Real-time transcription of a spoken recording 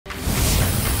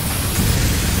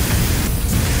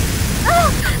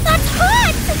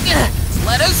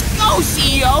Let us go,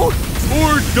 CEO!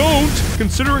 Or don't,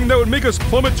 considering that would make us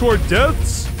plummet to our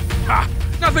deaths. Ha!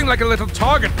 Nothing like a little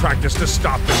target practice to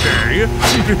start the day.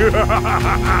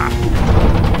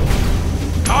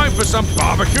 Time for some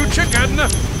barbecue chicken.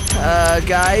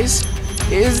 Guys,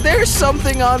 is there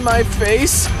something on my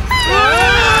face?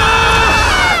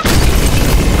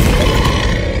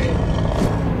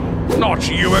 Not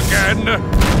you again.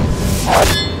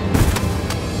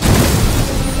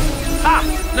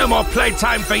 Ha! No more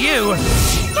playtime for you.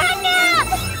 Catnap!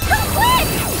 Come quick!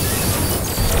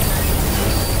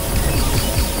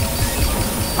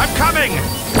 I'm coming.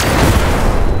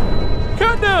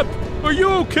 Catnap, are you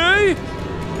okay?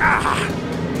 Ah,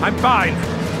 I'm fine.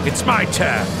 It's my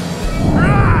turn.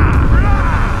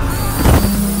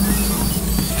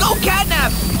 Go,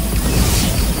 Catnap!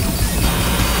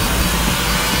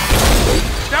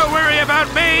 Don't worry about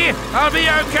me. I'll be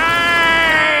okay.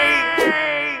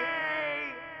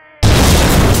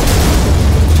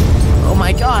 Oh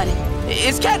my god,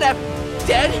 is Catnap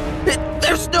dead?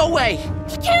 There's no way!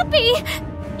 He can't be!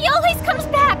 He always comes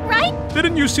back, right?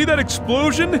 Didn't you see that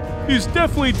explosion? He's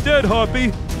definitely dead,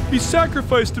 Hoppy. He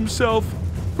sacrificed himself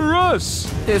for us.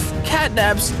 If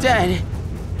Catnap's dead,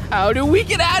 how do we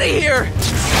get out of here?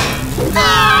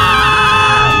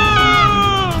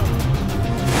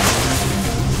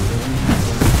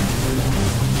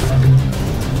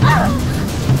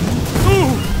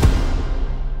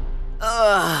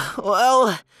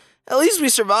 Well, at least we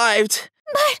survived.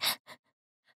 But...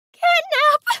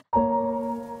 Catnap!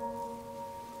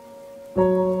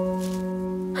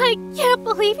 I can't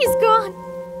believe he's gone.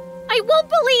 I won't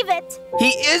believe it! He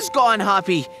is gone,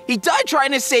 Hoppy. He died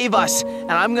trying to save us,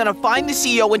 and I'm gonna find the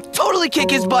CEO and totally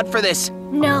kick his butt for this.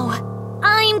 No,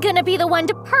 I'm gonna be the one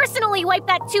to personally wipe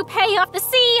that toupee off the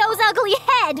CEO's ugly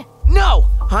head! No!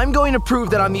 I'm going to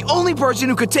prove that I'm the only person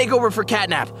who could take over for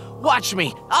Catnap. Watch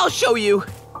me. I'll show you.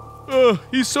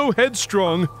 He's so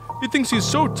headstrong. He thinks he's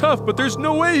so tough, but there's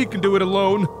no way he can do it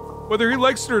alone. Whether he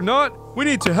likes it or not, we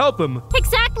need to help him.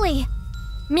 Exactly.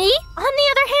 Me, on the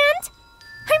other hand,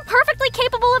 I'm perfectly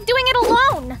capable of doing it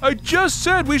alone. I just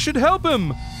said we should help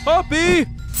him. Hoppy!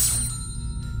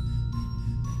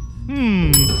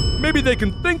 Maybe they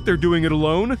can think they're doing it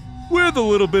alone, with a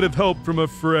little bit of help from a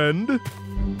friend.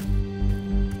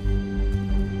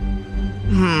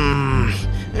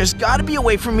 There's gotta be a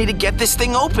way for me to get this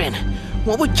thing open.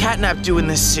 What would Catnap do in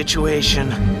this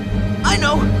situation? I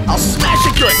know! I'll smash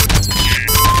it good!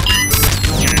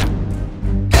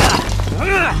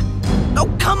 Oh,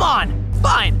 come on!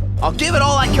 Fine, I'll give it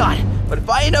all I got. But if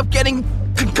I end up getting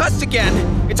concussed again,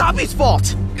 it's Hoppy's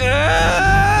fault.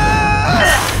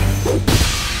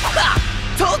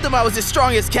 Told them I was as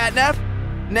strong as Catnap.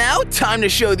 Now, time to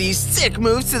show these sick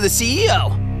moves to the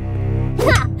CEO.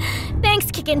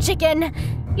 Thanks, Kickin' Chicken.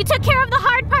 You took care of the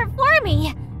hard part for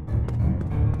me.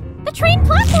 The train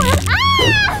platform!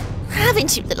 Ah!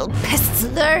 Haven't you little pests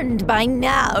learned by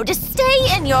now to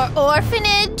stay in your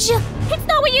orphanage? It's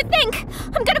not what you think!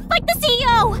 I'm gonna fight the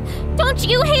CEO! Don't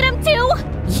you hate him too?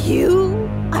 You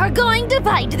are going to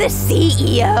fight the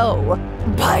CEO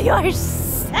by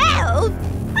yourself?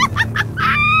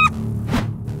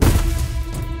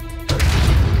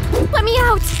 Let me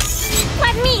out!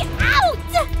 Let me out!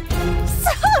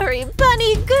 Sorry,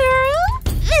 bunny girl.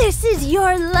 This is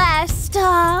your last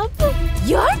stop.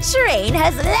 Your train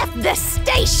has left the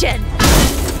station.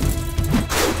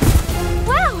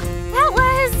 Wow, that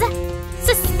was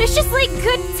suspiciously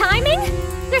good timing.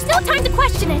 There's no time to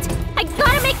question it. I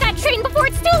gotta make that train before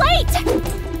it's too late.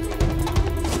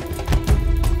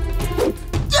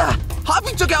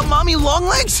 Hoppy took out Mommy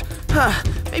Longlegs?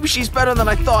 Maybe she's better than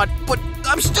I thought, but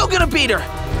I'm still gonna beat her.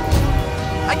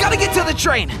 I gotta get to the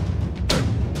train.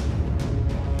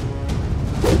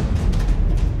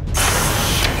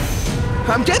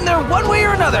 I'm getting there one way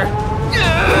or another.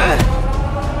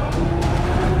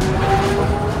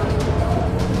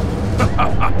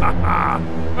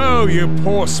 Oh, you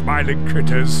poor smiling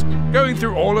critters. Going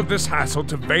through all of this hassle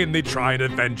to vainly try and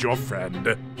avenge your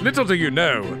friend. Little do you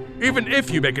know, even if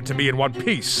you make it to me in one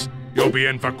piece, you'll be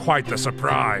in for quite the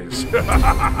surprise.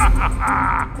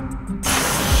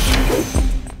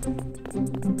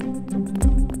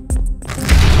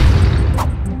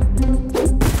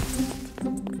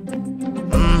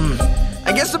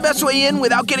 I guess the best way in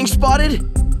without getting spotted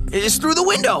is through the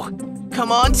window.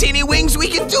 Come on, Teeny Wings, we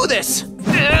can do this.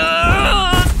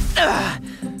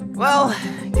 Well,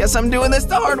 guess I'm doing this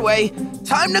the hard way.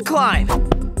 Time to climb.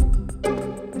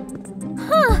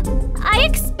 I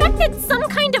expected some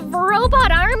kind of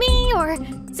robot army or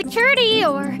security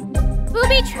or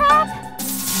booby trap.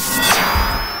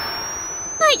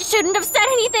 I shouldn't have said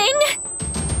anything.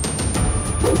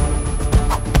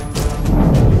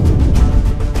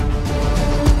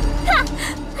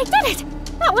 I did it!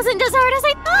 That wasn't as hard as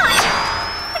I thought!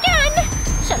 Again!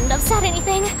 Shouldn't have said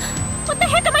anything. What the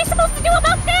heck am I supposed to do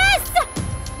about this?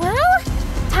 Well,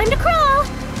 time to crawl.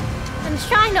 I'm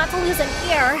trying not to lose an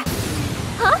ear.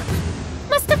 Huh?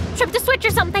 Must have tripped a switch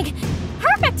or something.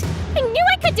 Perfect! I knew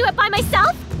I could do it by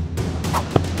myself!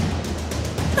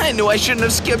 I knew I shouldn't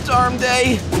have skipped arm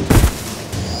day.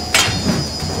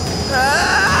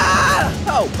 Ah!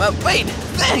 Oh, wait,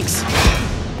 thanks!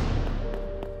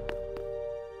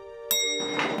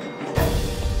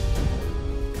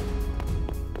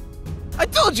 I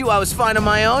told you I was fine on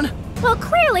my own. Well,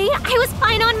 clearly, I was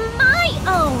fine on my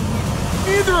own.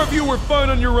 Neither of you were fine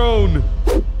on your own.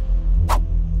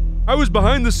 I was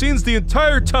behind the scenes the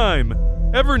entire time.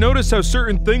 Ever notice how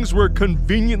certain things were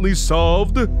conveniently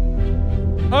solved?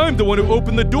 I'm the one who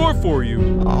opened the door for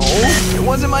you. Oh, it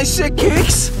wasn't my sick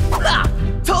kicks? Ha!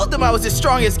 Told them I was as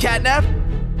strong as Catnap.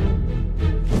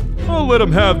 I'll let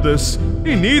him have this.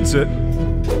 He needs it.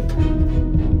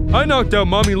 I knocked out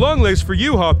Mommy Longlegs for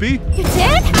you, Hoppy. You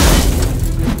did?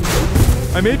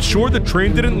 I made sure the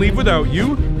train didn't leave without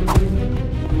you.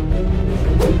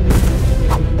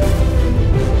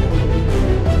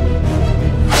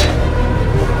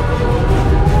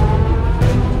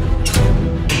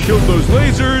 Killed those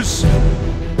lasers.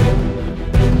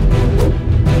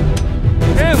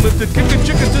 And lifted Kickin'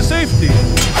 Chickens to safety.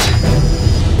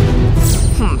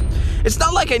 It's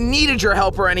not like I needed your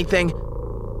help or anything.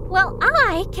 Well,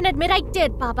 I can admit I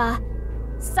did, Baba.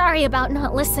 Sorry about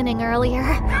not listening earlier.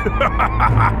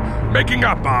 Making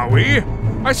up, are we?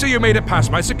 I see you made it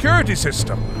past my security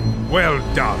system. Well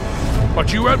done.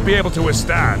 But you won't be able to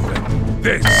withstand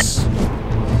this.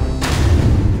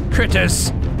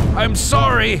 Critters, I'm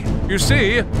sorry. You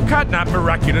see, Catnap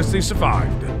miraculously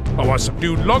survived. I was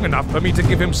subdued long enough for me to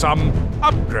give him some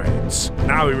upgrades.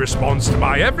 Now he responds to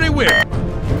my every whim.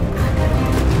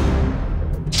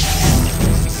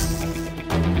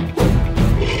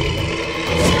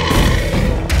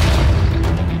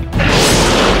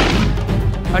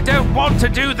 I don't want to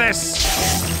do this!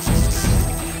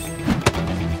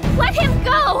 Let him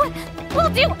go! We'll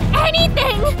do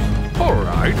anything!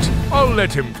 Alright, I'll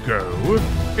let him go,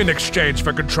 in exchange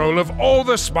for control of all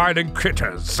the smiling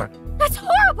critters. That's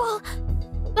horrible!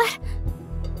 But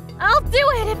I'll do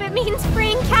it if it means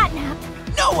freeing Catnap.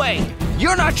 No way!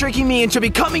 You're not tricking me into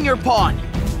becoming your pawn.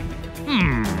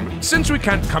 Since we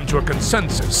can't come to a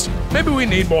consensus, maybe we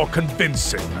need more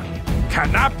convincing.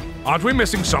 Catnap? Aren't we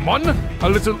missing someone? A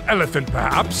little elephant,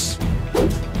 perhaps?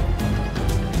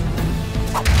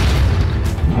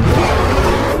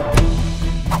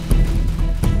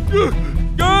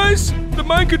 Guys, the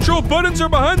mind control buttons are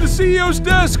behind the CEO's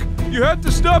desk. You have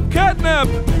to stop Catnap.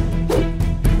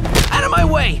 Out of my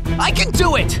way! I can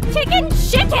do it!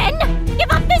 Chicken! Give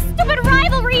up this stupid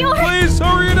rivalry or— Please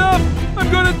hurry it up.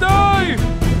 I'm gonna die.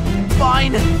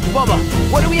 Fine. Bubba,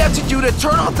 what do we have to do to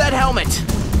turn off that helmet?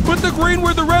 Put the green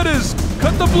where the red is.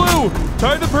 Cut the blue.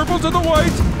 Tie the purple to the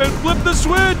white and flip the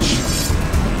switch.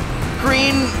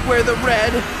 Green where the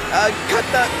red, cut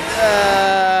the,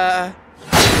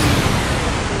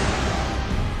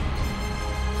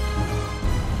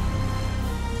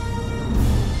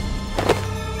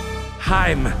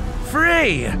 I'm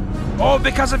free! All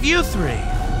because of you three.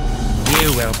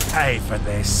 You will pay for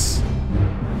this.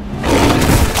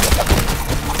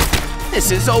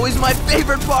 This is always my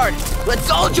favorite part. Let's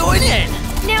all join in.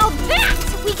 Now that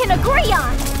we can agree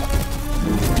on!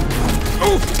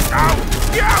 Oof! Ow!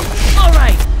 Ouch! All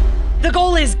right. The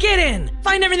goal is get in,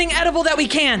 find everything edible that we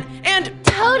can, and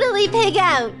Totally pig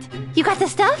out. You got the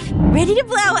stuff? Ready to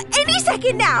blow any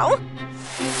second now.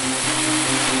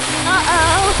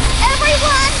 Uh-oh.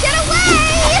 Everyone, get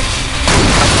away!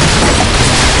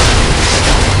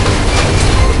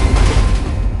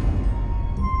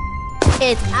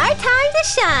 It's our time to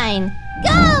shine.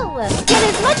 Go! Get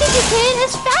as much as you can,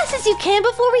 as fast as you can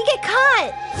before we get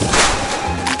caught.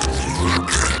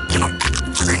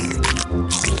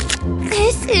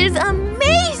 This is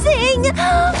amazing!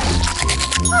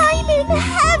 I'm in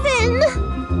heaven!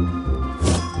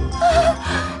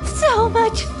 So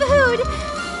much food!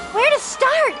 Where to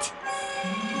start?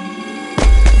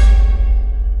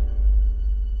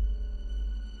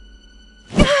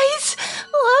 Guys,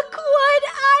 look what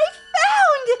I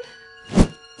found!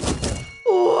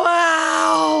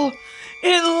 wow!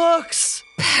 It looks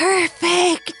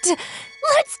Perfect!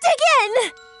 Let's dig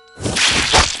in!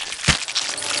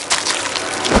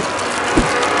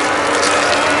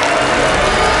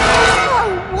 Oh,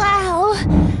 wow!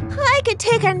 I could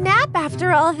take a nap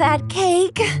after all that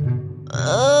cake.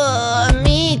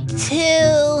 Me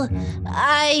too.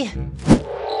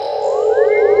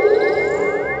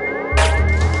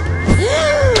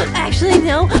 Actually,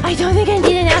 no, I don't think I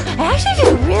need a nap. I actually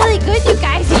feel really good, you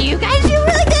guys. You guys feel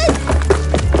really good.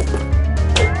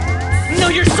 No,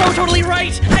 you're so totally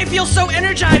right. I feel so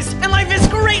energized, and life is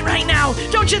great right now.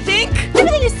 Don't you think?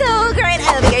 Everything is so great.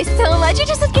 I love you guys so much. You're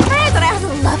just such good friends, and I also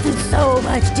love them so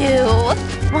much, too.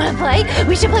 Wanna play?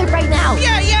 We should play right now.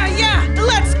 Yeah.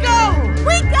 Let's go.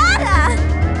 We gotta!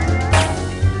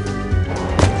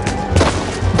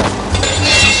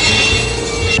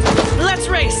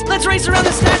 Let's race around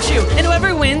the statue, and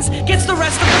whoever wins gets the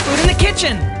rest of the food in the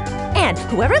kitchen. And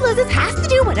whoever loses has to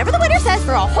do whatever the winner says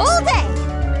for a whole day.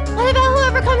 What about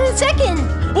whoever comes in second?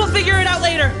 We'll figure it out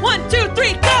later. 1, 2,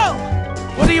 3, go!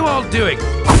 What are you all doing?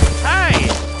 Hey!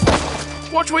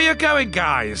 Watch where you're going,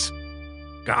 guys.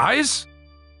 Guys?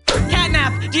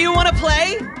 Catnap, do you want to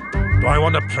play? Do I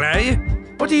want to play?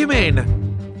 What do you mean?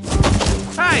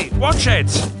 Hey, watch it!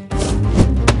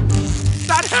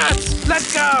 That hurts! Let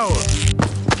go!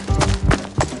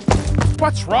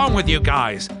 What's wrong with you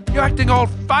guys? You're acting all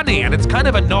funny and it's kind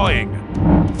of annoying.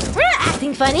 We're not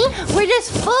acting funny. We're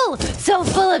just so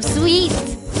full of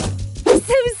sweets.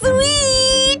 So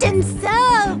sweet and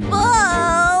so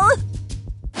full.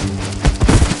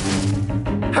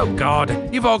 Oh God,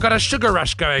 you've all got a sugar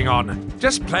rush going on.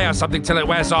 Just play or something till it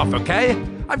wears off, okay?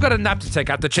 I've got a nap to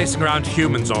take after chasing around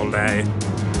humans all day.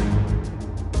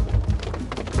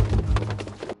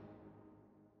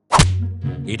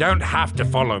 You don't have to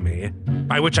follow me.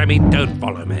 By which I mean don't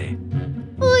follow me.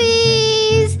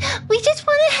 Please, we just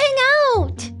want to hang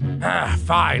out.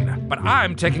 Fine, but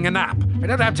I'm taking a nap. I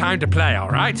don't have time to play, all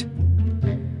right?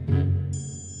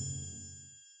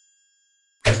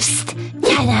 Psst,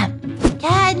 Catnap.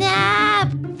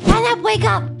 Catnap! Catnap, wake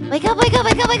up! Wake up, wake up,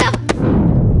 wake up, wake up!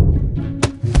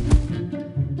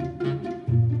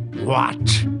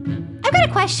 What? I've got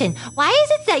a question. Why is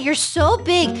it that you're so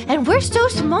big and we're so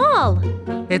small?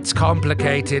 It's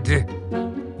complicated.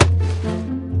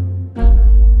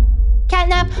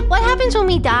 Catnap, what happens when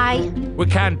we die? We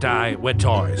can't die, we're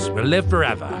toys. We'll live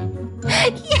forever.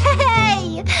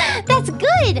 Yay! That's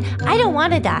good! I don't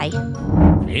want to die.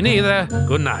 Me neither.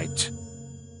 Good night.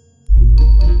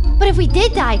 But if we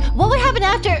did die, what would happen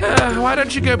after? Why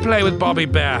don't you go play with Bobby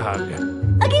Bear Hug?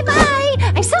 Okay, bye!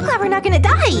 I'm so glad we're not gonna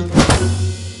die!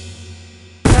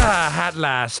 At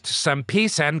last, some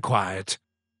peace and quiet.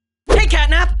 Hey,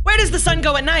 Catnap, where does the sun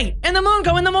go at night and the moon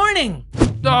go in the morning?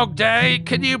 Dog Day,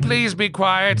 can you please be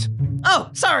quiet? Oh,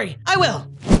 sorry, I will.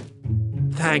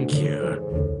 Thank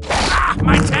you. Ah,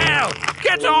 my tail!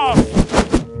 Get off!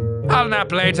 I'll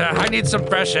nap later. I need some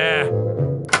fresh air.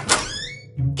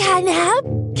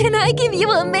 Catnap, can I give you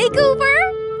a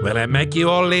makeover? Will it make you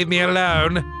all leave me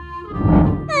alone?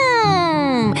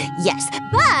 Yes,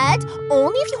 but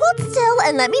only if you hold still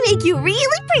and let me make you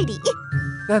really pretty.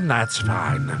 Then that's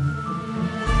fine.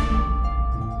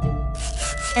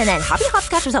 And then Hoppy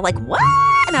Hopscotch was all like, what?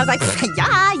 And I was like,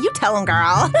 yeah, you tell him,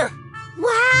 girl.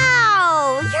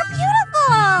 Wow, you're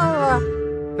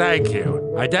beautiful. Thank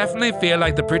you. I definitely feel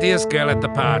like the prettiest girl at the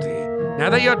party. Now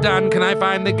that you're done, can I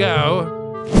finally go?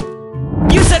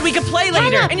 You said we could play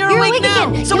later, Catnap, and you're awake now,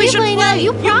 again. so You we can should play now.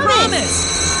 You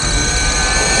promised.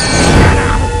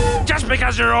 Just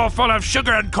because you're all full of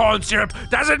sugar and corn syrup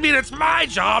doesn't mean it's my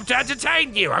job to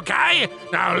entertain you, okay?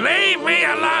 Now leave me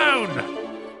alone!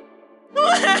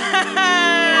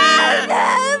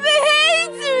 Catnap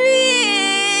hates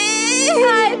me.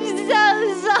 I'm so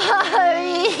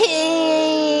sorry.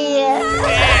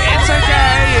 It's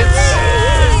okay,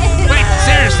 Wait,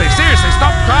 seriously,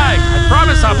 stop crying. I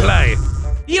promise I'll play.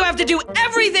 You have to do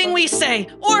everything we say,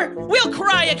 or we'll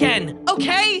cry again,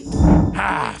 okay?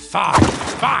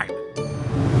 Fine.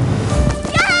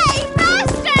 Yay,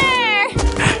 master!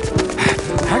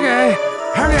 Okay.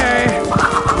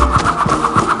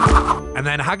 And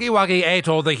then Huggy Wuggy ate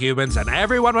all the humans and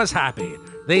everyone was happy.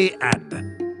 The end.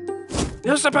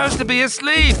 You're supposed to be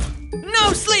asleep.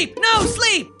 No sleep!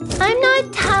 I'm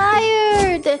not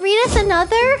tired. Read us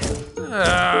another?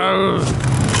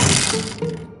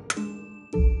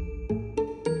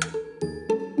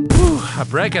 A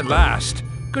break at last.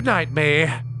 Good night, me.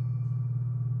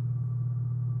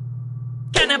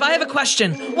 Catnap, I have a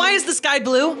question. Why is the sky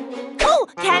blue? Oh,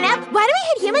 Catnap, why do we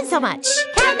hate humans so much?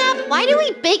 Catnap, why do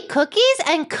we bake cookies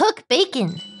and cook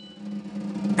bacon?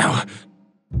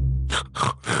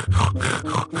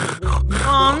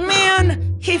 Aw,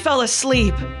 man, he fell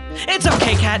asleep. It's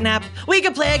okay, Catnap. We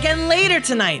can play again later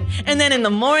tonight, and then in the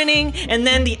morning, and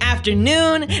then the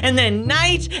afternoon, and then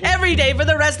night, every day for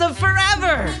the rest of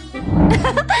forever.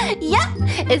 Yeah,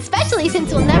 especially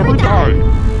since we'll never die.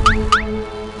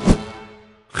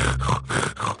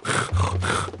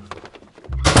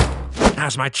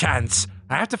 Now's my chance.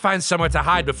 I have to find somewhere to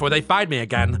hide before they find me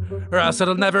again, or else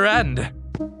it'll never end.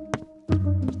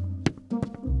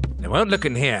 They won't look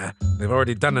in here. They've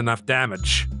already done enough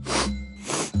damage.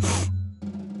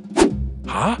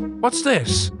 Huh? What's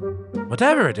this?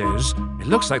 Whatever it is, it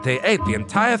looks like they ate the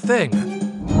entire thing.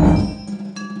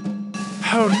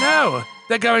 Oh no!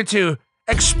 They're going to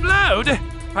explode!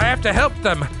 I have to help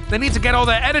them. They need to get all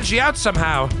their energy out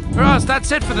somehow, or else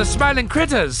that's it for the smiling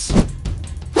critters.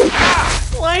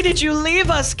 Why did you leave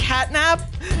us, Catnap?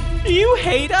 You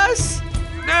hate us?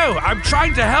 No, I'm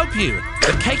trying to help you.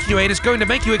 The cake you ate is going to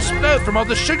make you explode from all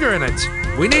the sugar in it.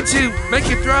 We need to make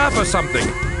you throw up or something.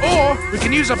 Or we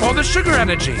can use up all the sugar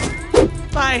energy.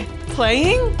 By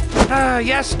playing?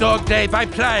 Yes, Dog Day, by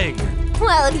playing.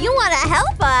 Well, if you want to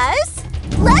help us,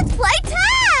 let's play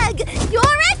tag! You're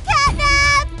it,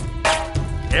 Catnap!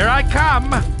 Here I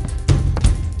come.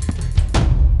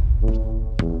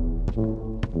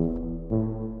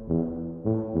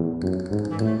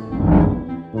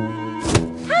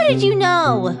 How did you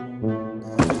know?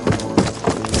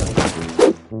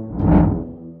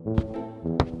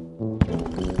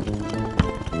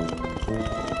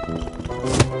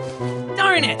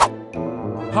 Darn it!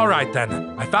 All right then,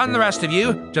 I found the rest of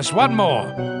you. Just one more.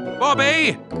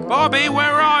 Bobby! Bobby,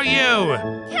 where are you?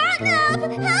 Catnap,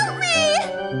 help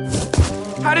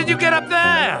me! How did you get up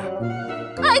there?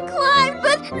 I climbed,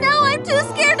 but now I'm too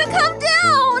scared to come down!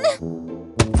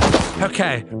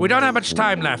 Okay, we don't have much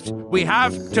time left. We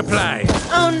have to play.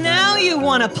 Oh, now you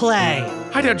want to play.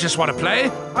 I don't just want to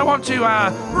play. I want to,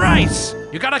 race.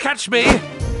 You gotta catch me.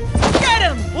 Get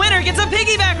him! Winner gets a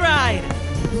piggyback ride!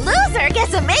 Loser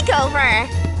gets a makeover!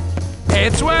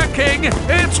 It's working!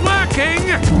 It's working!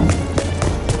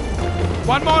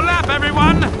 One more lap,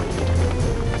 everyone!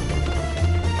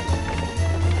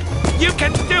 You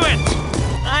can do it!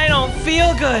 I don't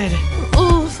feel good.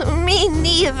 Ooh, me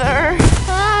neither.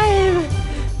 I'm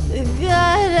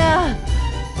gonna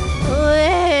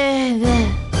win.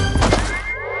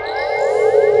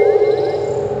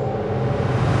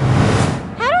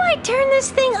 How do I turn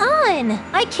this thing on?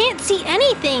 I can't see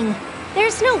anything.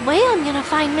 There's no way I'm gonna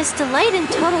find Miss Delight in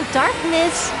total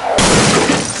darkness.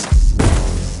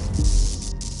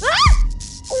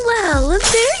 Well,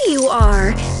 there you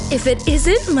are. If it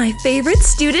isn't my favorite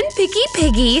student, Picky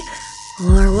Piggy.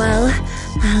 Or, well,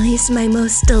 at least my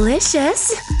most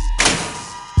delicious.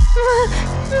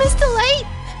 Miss Delight?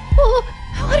 Oh,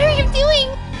 what are you doing?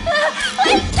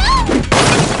 Wait, no!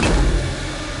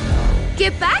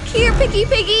 Get back here, Picky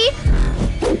Piggy.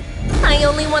 I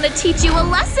only want to teach you a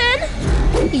lesson.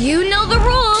 You know the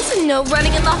rules. No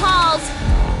running in the halls.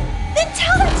 Then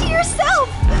tell that to yourself.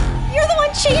 You're the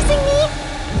one chasing me.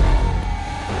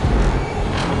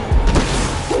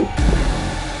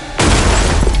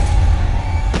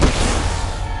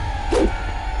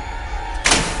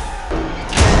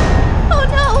 Oh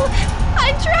no!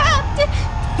 I'm trapped!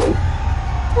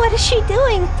 What is she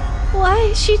doing? Why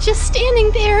is she just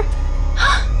standing there?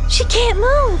 She can't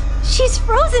move! She's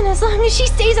frozen as long as she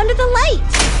stays under the light!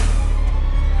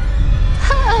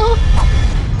 Uh-oh!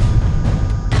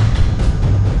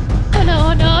 Oh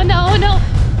no, no, no, no!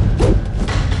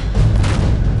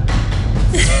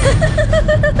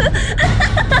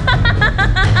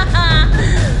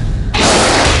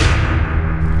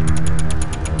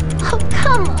 Oh,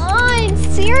 come on!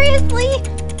 Seriously?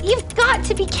 You've got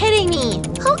to be kidding me!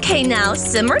 Okay, now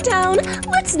simmer down.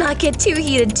 Let's not get too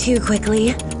heated too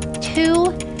quickly.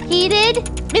 Too heated?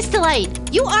 Miss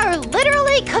Delight, you are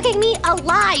literally cooking me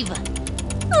alive!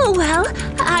 Oh, well,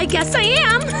 I guess I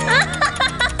am.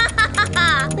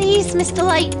 Please, Miss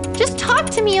Delight, just talk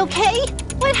to me, okay?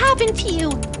 What happened to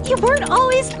you? You weren't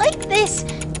always like this.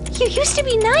 You used to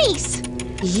be nice.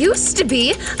 Used to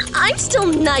be. I'm still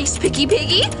nice, Picky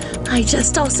Piggy. I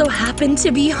just also happen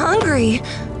to be hungry.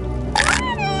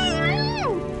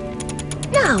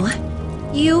 Now,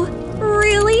 you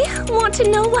really want to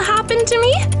know what happened to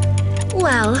me?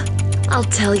 Well, I'll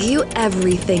tell you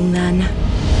everything then.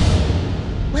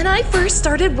 When I first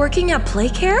started working at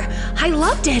Playcare, I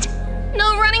loved it.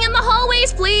 No running in the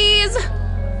hallways, please!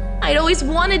 I'd always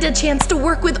wanted a chance to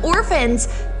work with orphans,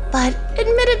 but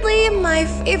admittedly, my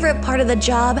favorite part of the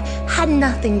job had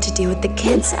nothing to do with the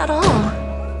kids at all.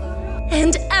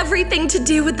 And everything to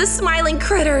do with the smiling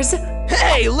critters.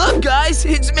 Hey, look, guys!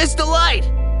 It's Miss Delight!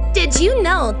 Did you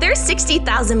know there's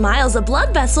 60,000 miles of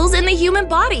blood vessels in the human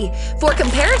body? For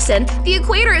comparison, the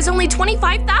equator is only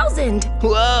 25,000.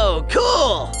 Whoa,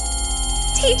 cool!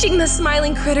 Teaching the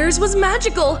smiling critters was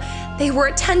magical. They were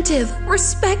attentive,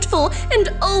 respectful, and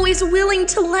always willing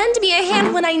to lend me a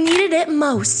hand when I needed it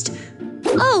most.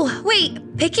 Oh, wait,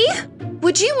 Picky?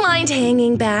 would you mind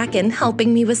hanging back and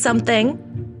helping me with something?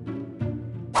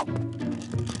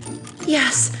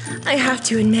 Yes, I have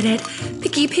to admit it.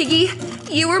 Picky Piggy,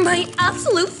 you were my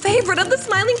absolute favorite of the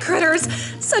smiling critters.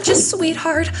 Such a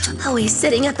sweetheart, always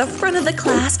sitting at the front of the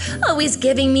class, always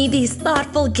giving me these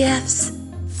thoughtful gifts.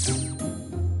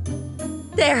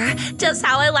 There, just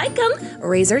how I like them.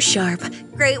 Razor sharp.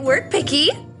 Great work, Picky.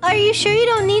 Are you sure you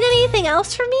don't need anything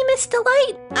else from me, Miss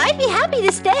Delight? I'd be happy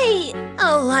to stay.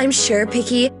 Oh, I'm sure,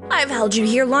 Picky. I've held you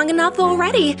here long enough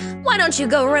already. Why don't you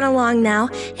go run along now?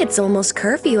 It's almost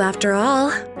curfew after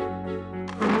all.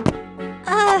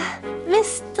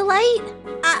 Miss Delight,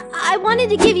 I wanted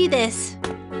to give you this.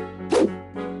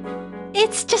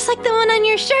 It's just like the one on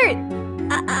your shirt.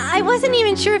 I wasn't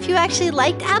even sure if you actually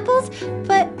liked apples,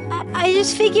 but I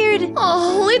just figured...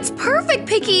 Oh, it's perfect,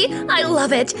 Picky. I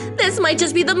love it. This might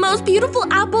just be the most beautiful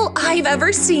apple I've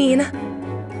ever seen.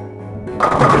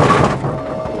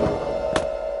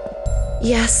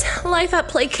 Yes, life at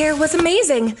Playcare was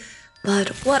amazing. But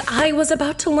what I was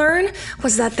about to learn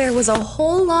was that there was a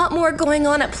whole lot more going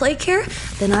on at Playcare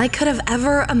than I could have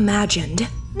ever imagined.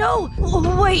 No!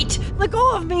 Wait! Let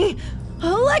go of me!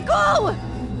 Let go!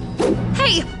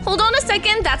 Hey, hold on a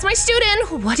second. That's my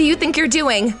student. What do you think you're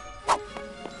doing?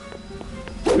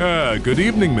 Good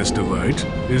evening, Miss Delight.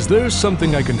 Is there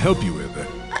something I can help you with?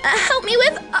 Help me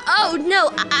with? Oh, no,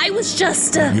 I was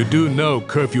just, You do know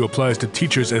curfew applies to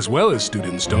teachers as well as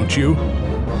students, don't you?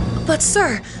 But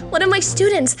sir, one of my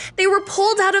students, they were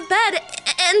pulled out of bed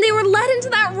and they were led into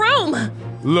that room.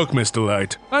 Look, Miss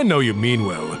Delight, I know you mean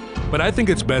well, but I think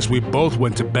it's best we both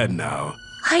went to bed now.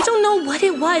 I don't know what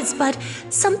it was, but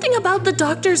something about the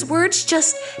doctor's words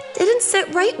just didn't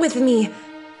sit right with me.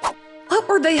 What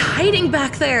were they hiding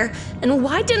back there? And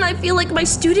why didn't I feel like my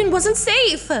student wasn't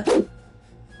safe?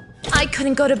 I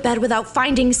couldn't go to bed without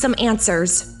finding some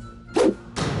answers.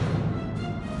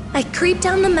 I creeped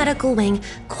down the medical wing,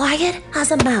 quiet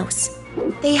as a mouse.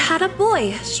 They had a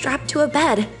boy strapped to a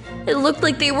bed. It looked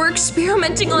like they were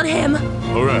experimenting on him.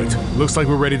 All right, looks like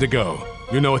we're ready to go.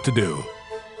 You know what to do.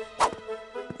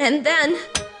 And then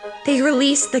they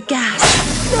released the gas.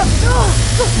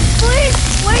 Please,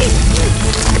 wait!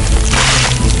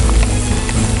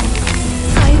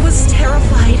 I was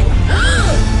terrified.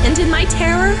 And in my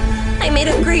terror, I made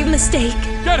a grave mistake.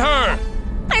 Get her!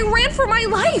 I ran for my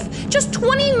life. Just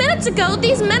 20 minutes ago,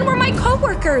 these men were my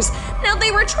co-workers. Now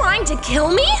they were trying to kill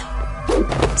me?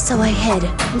 So I hid,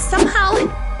 and somehow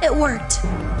it worked.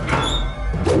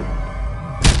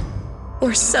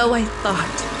 Or so I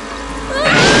thought.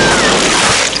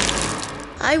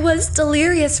 I was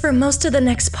delirious for most of the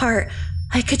next part.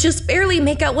 I could just barely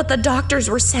make out what the doctors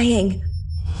were saying.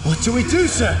 What do we do,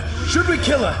 sir? Should we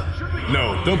kill her?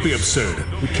 No, don't be absurd.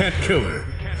 We can't kill her.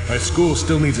 Our school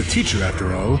still needs a teacher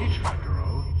after all.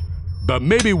 But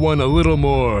maybe one a little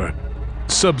more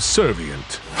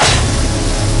subservient.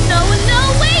 No,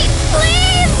 wait,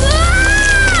 please!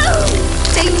 Ah!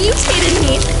 They mutated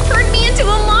me, turned me into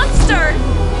a monster.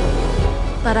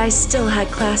 But I still had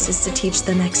classes to teach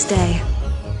the next day.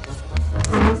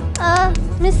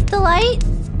 Miss Delight?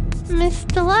 Miss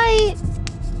Delight?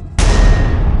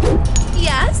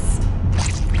 Yes?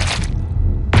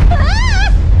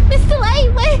 Miss Delight,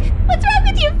 what's wrong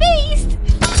with your face?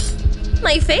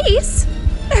 My face?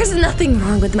 There's nothing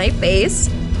wrong with my face.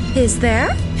 Is there?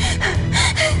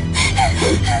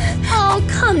 Oh,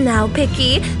 come now,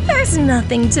 Picky. There's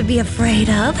nothing to be afraid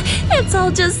of. It's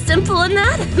all just simple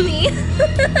anatomy.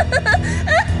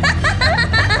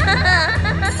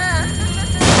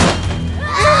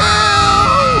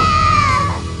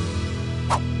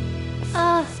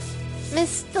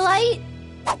 Miss Delight?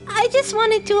 I just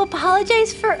wanted to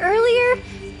apologize for earlier.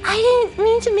 I didn't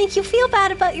mean to make you feel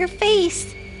bad about your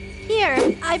face.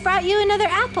 Here, I brought you another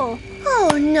apple.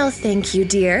 Oh, no thank you,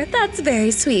 dear. That's very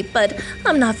sweet, but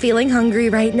I'm not feeling hungry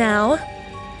right now.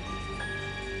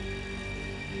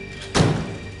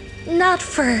 Not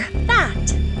for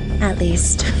that, at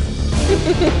least.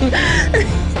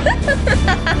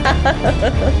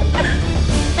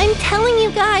 I'm telling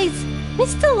you guys,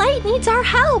 Miss Delight needs our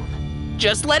help.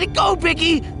 Just let it go,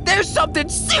 Picky. There's something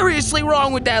seriously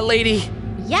wrong with that lady.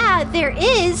 Yeah, there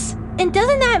is. And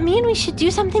doesn't that mean we should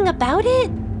do something about it?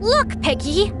 Look,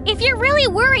 Picky, if you're really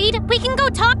worried, we can go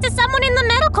talk to someone in the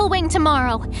medical wing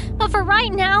tomorrow. But for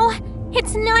right now,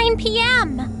 it's 9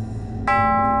 p.m.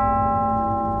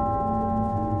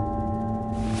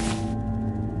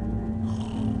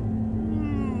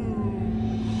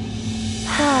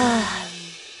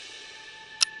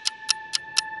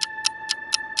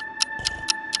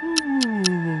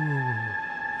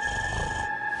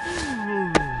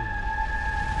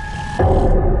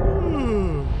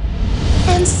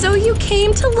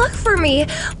 came to look for me.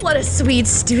 What a sweet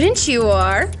student you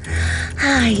are.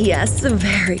 Ah, yes,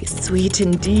 very sweet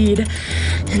indeed.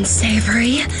 And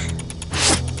savory.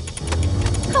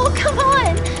 Oh, come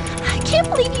on! I can't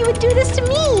believe you would do this to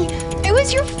me! I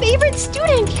was your favorite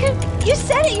student! You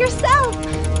said it yourself!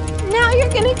 Now you're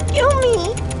gonna kill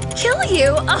me! Kill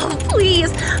you? Oh,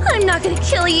 please. I'm not gonna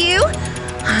kill you.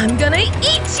 I'm gonna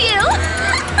eat you!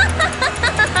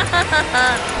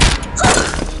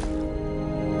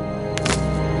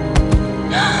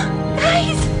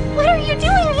 Guys, what are you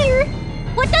doing here?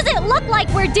 What does it look like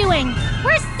we're doing?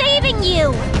 We're saving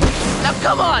you! Now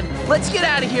come on, let's get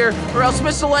out of here, or else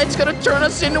Mr. Light's gonna turn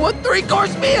us into a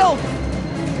 3-course meal!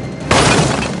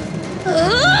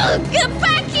 Get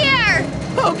back here!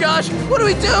 Oh gosh, what do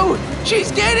we do?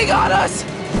 She's gaining on us!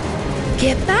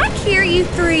 Get back here, you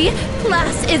three!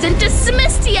 Class isn't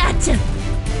dismissed yet!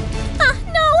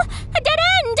 No! A dead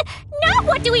end! Now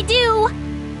what do we do?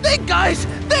 Think, guys,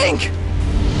 think!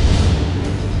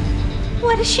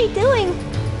 What is she doing?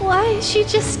 Why is she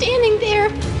just standing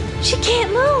there? She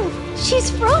can't move.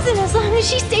 She's frozen as long as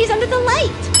she stays under the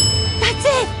light. That's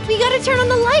it. We gotta turn on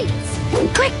the lights.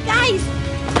 Quick, guys.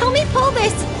 Help me pull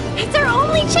this. It's our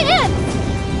only chance.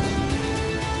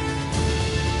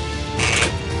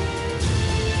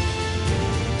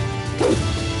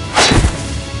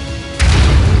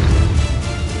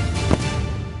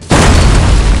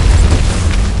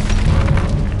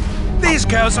 These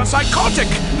girls are psychotic!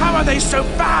 How are they so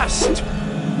fast?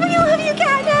 We love you,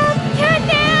 Catnap.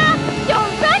 Catnap!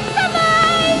 Don't run from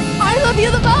us! I love you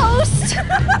the most!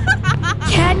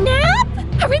 Catnap?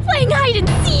 Are we playing hide and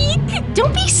seek?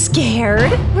 Don't be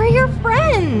scared. We're your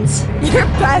friends. Your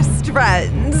best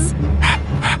friends.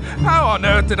 How on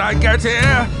earth did I get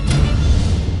here?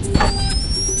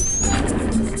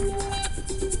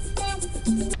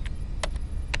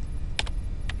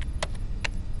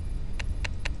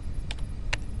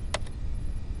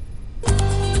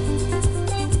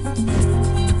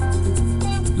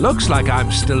 Looks like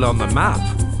I'm still on the map.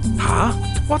 Huh?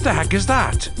 What the heck is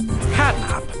that?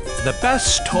 Catnap, the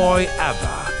best toy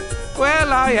ever.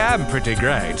 Well, I am pretty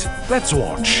great. Let's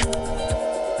watch.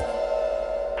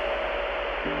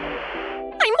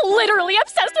 I'm literally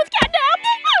obsessed with Catnap.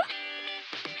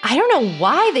 I don't know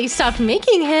why they stopped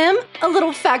making him. A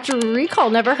little factory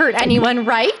recall never hurt anyone,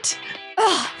 right?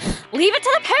 Ugh, leave it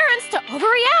to the parents to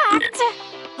overreact.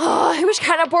 Oh, I wish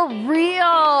Catnap were real.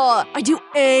 I'd do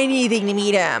anything to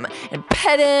meet him and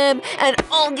pet him, and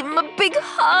I'll give him a big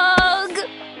hug.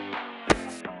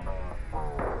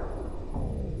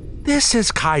 This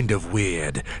is kind of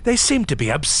weird. They seem to be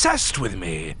obsessed with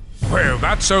me. Well,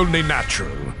 that's only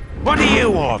natural. What do you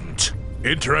want?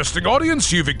 Interesting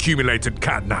audience you've accumulated,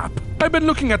 Catnap. I've been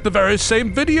looking at the very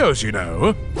same videos, you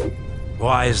know.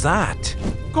 Why is that?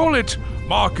 Call it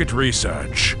market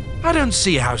research. I don't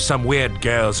see how some weird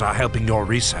girls are helping your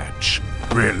research.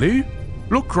 Really?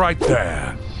 Look right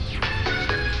there.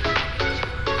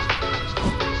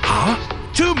 Huh?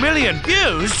 2 million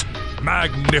views?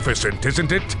 Magnificent,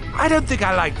 isn't it? I don't think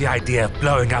I like the idea of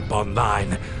blowing up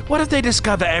online. What if they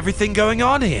discover everything going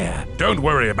on here? Don't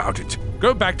worry about it.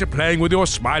 Go back to playing with your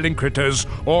smiling critters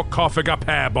or coughing up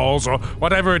hairballs or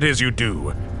whatever it is you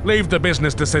do. Leave the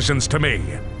business decisions to me.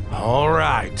 All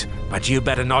right, but you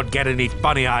better not get any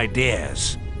funny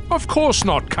ideas. Of course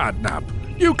not, Catnap.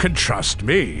 You can trust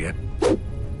me.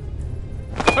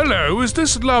 Hello, is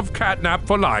this Love Catnap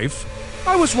for Life?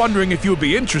 I was wondering if you'd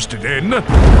be interested in... a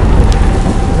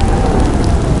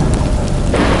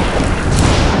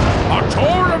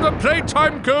tour of the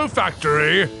Playtime Co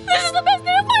factory. This is the best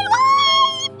day of my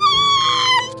life!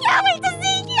 I can't wait to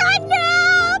see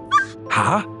Catnap!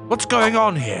 Huh? What's going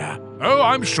on here? Oh,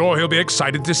 I'm sure he'll be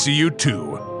excited to see you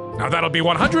too. Now that'll be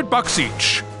 $100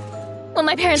 each. Will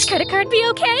my parents' credit card be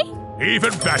okay?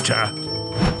 Even better.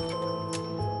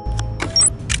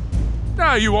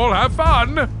 Now you all have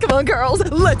fun. Come on, girls,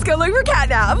 let's go look for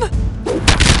Catnap.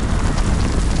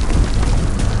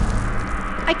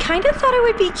 I kind of thought it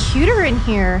would be cuter in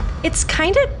here. It's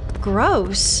kind of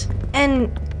gross and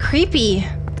creepy.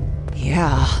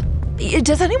 Yeah.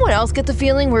 Does anyone else get the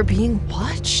feeling we're being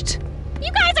watched?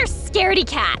 You guys are scaredy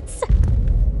cats.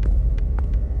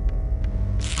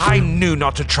 I knew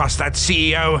not to trust that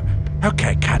CEO.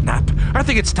 Okay, Catnap, I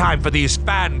think it's time for these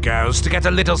fangirls to get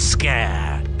a little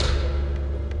scared.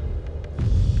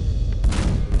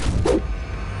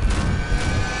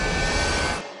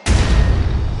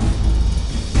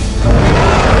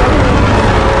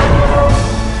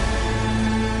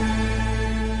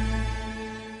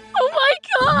 Oh my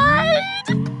god!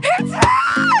 It's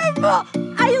him!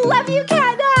 I love you,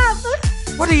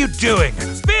 Catnap! What are you doing?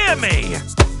 Fear me!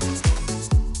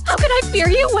 How can I fear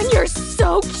you when you're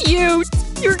so cute?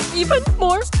 You're even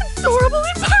more adorable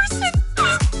in person.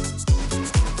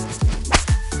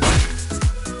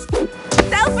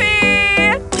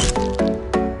 Selfie!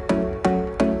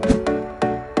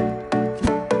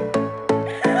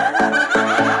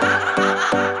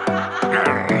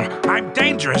 I'm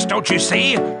dangerous, don't you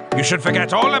see? You should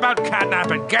forget all about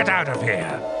Catnap and get out of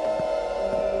here.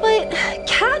 But,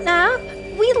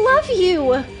 Catnap, we love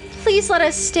you. Please let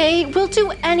us stay. We'll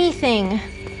do anything.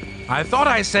 I thought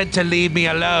I said to leave me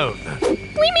alone.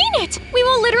 We mean it! We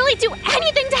will literally do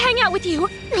anything to hang out with you.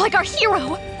 You're like our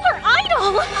hero, our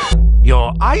idol.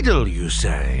 Your idol, you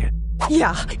say?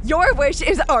 Yeah, your wish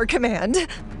is our command.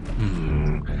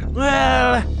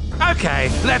 Well, okay,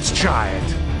 let's try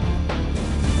it.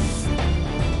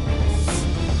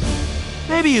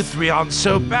 Maybe you three aren't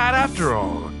so bad after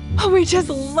all. We just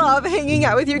love hanging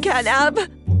out with you, Catnap.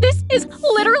 This is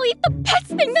literally the best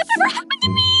thing that's ever happened to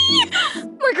me.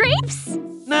 More grapes?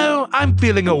 No, I'm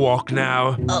feeling a walk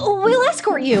now. We'll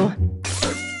escort you.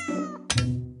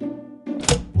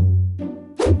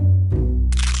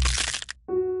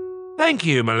 Thank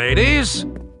you, my ladies.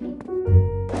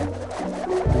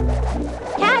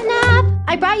 Catnap,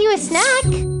 I brought you a snack.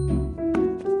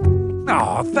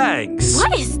 Aw, thanks.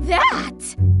 What is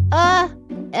that?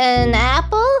 An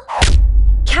apple?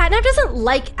 Catnap doesn't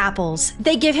like apples.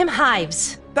 They give him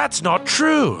hives. That's not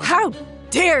true. How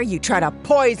dare you try to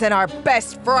poison our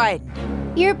best friend?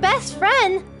 Your best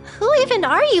friend? Who even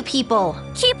are you people?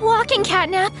 Keep walking,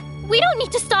 Catnap. We don't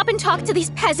need to stop and talk to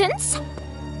these peasants.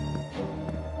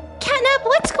 Catnap,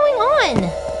 what's going on?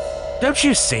 Don't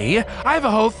you see? I have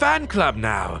a whole fan club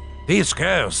now. These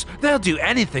girls, they'll do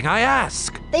anything I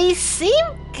ask. They seem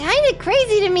kind of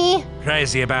crazy to me.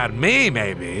 Crazy about me,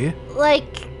 maybe.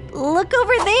 Like, look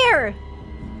over there.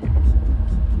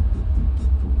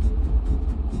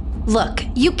 Look,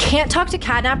 you can't talk to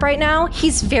Catnap right now.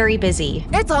 He's very busy.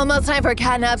 It's almost time for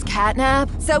Catnap's catnap,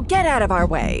 so get out of our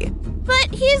way.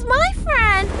 But he's my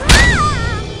friend.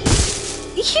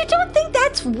 You don't think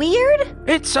that's weird?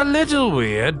 It's a little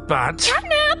weird, but...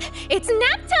 Catnap, it's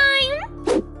nap time.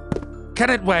 Can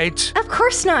it wait? Of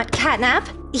course not, Catnap.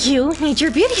 You need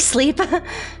your beauty sleep. Night-night.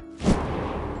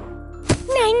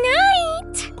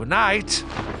 Good night.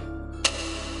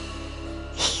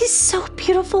 He's so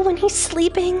beautiful when he's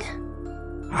sleeping.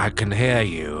 I can hear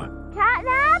you.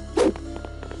 Catnap?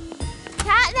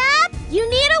 Catnap, you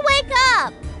need to wake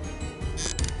up.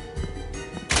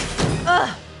 Ugh,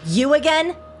 you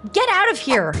again? Get out of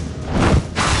here.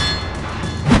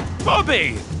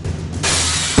 Bobby!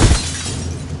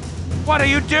 What are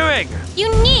you doing? You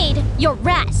need your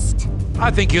rest. I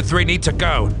think you three need to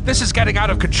go. This is getting out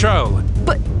of control.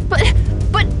 But...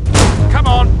 Come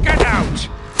on, get out!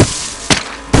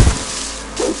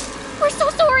 We're so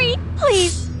sorry.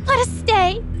 Please, let us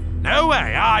stay. No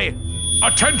way,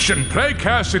 Attention,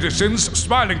 Playcare citizens,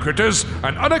 smiling critters,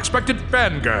 and unexpected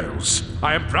fangirls.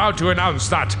 I am proud to announce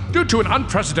that, due to an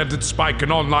unprecedented spike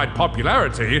in online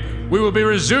popularity, we will be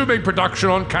resuming production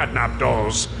on Catnap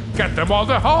dolls. Get them while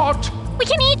they're hot! We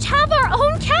can each have our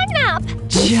own Catnap.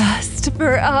 Just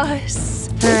for us.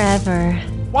 Forever.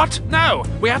 What? No!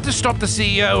 We have to stop the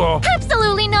CEO or...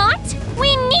 Absolutely not.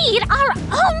 We need our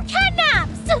own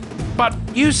Catnaps. But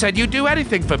you said you'd do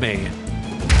anything for me.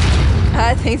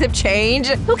 Things have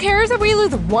changed. Who cares if we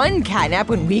lose one catnap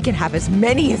when we can have as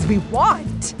many as we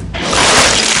want?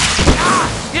 Ah!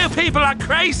 You people are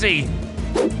crazy!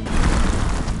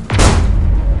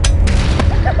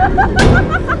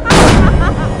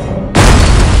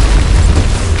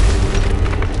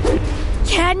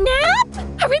 Catnap?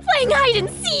 Are we playing hide and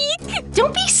seek?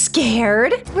 Don't be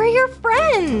scared. We're your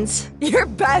friends. Your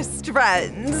best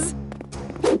friends.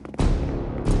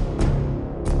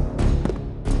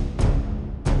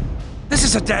 This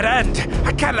is a dead end.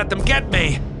 I can't let them get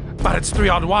me. But it's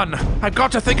 3-on-1. I've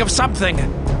got to think of something.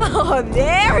 Oh,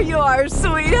 there you are,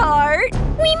 sweetheart.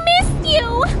 We missed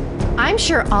you. I'm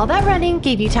sure all that running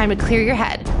gave you time to clear your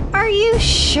head. Are you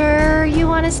sure you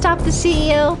want to stop the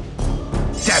CEO?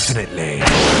 Definitely.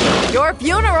 Your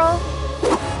funeral.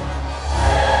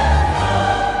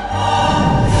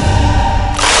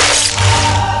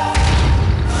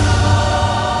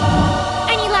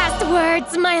 Any last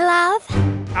words, my love?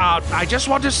 I just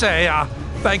want to say,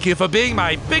 thank you for being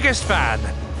my biggest fan.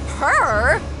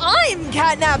 Her? I'm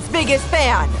Catnap's biggest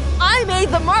fan. I made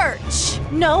the merch.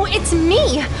 No, it's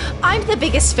me. I'm the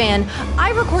biggest fan.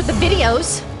 I record the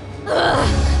videos. Ugh.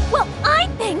 Well, I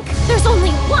think there's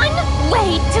only one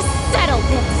way to settle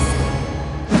this.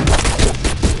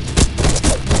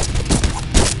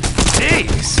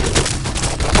 Jeez.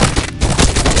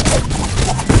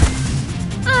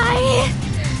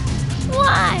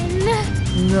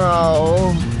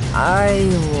 Oh, I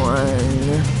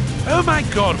won. Oh my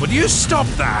god, will you stop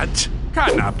that?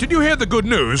 Catnap, did you hear the good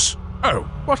news? Oh,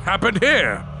 what happened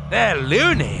here? They're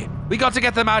loony. We got to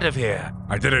get them out of here.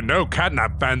 I didn't know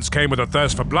Catnap fans came with a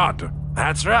thirst for blood.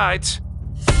 That's right.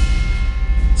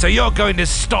 So you're going to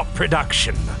stop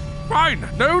production? Fine,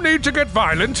 no need to get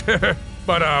violent.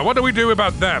 But what do we do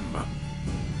about them?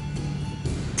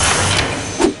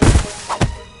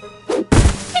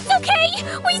 It's okay!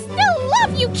 We still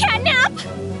love you, Catnap!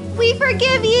 We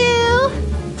forgive you!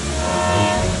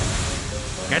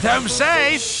 Get home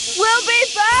safe! We'll be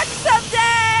back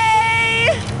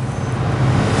someday!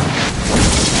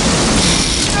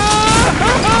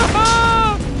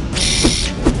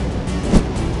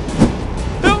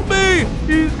 Help me!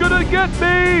 He's gonna get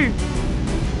me!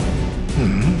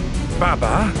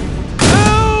 Baba?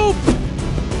 Help!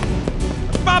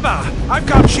 Baba, I've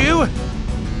got you!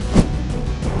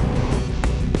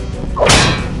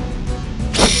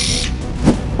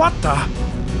 What the?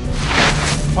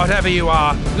 Whatever you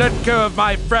are, let go of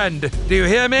my friend. Do you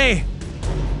hear me?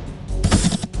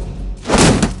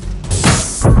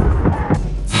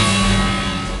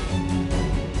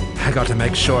 I got to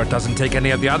make sure it doesn't take any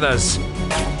of the others.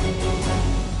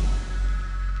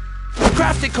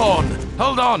 Crafty Corn!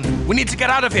 Hold on! We need to get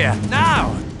out of here,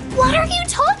 now! What are you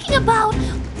talking about?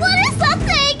 What is that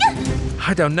thing?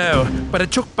 I don't know, but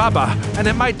it took Baba, and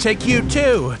it might take you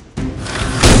too.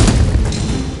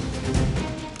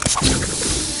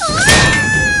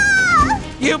 Ah!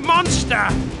 You monster!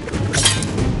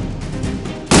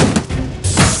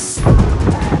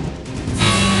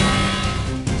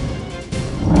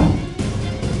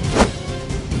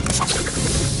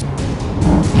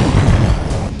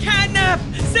 Catnap,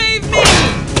 save me!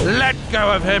 Let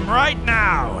go of him right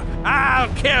now!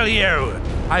 I'll kill you!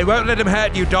 I won't let him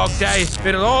hurt you, Dog Day.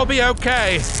 It'll all be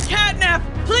okay. Catnap,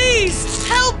 please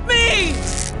help me!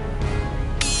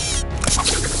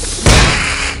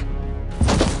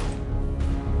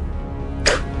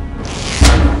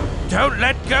 Don't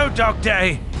let go, Dog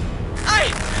Day.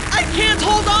 I can't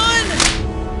hold on!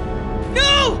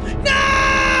 No! No!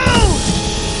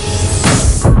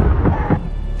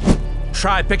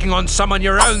 Try picking on someone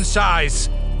your own size.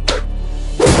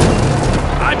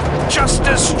 I'm just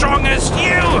as strong as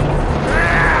you!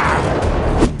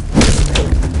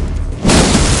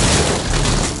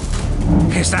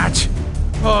 Is that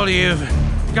all you've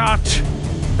got?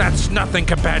 That's nothing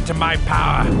compared to my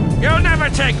power. You'll never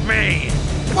take me!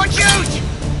 Watch out!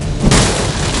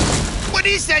 What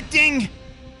is that thing?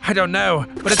 I don't know,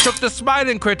 but it took the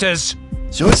smiling critters.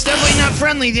 So it's definitely not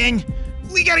friendly then.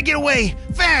 We gotta get away,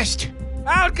 fast!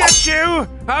 I'll get you!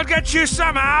 I'll get you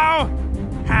somehow!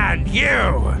 And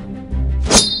you!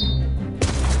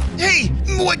 Hey,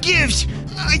 what gives?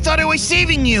 I thought I was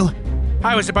saving you.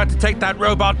 I was about to take that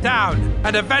robot down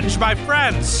and avenge my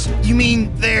friends. You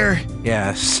mean they're...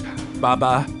 Yes,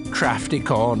 Baba, Crafty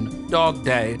Corn, Dog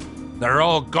Day. They're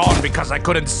all gone because I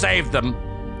couldn't save them.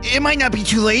 It might not be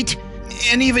too late.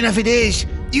 And even if it is,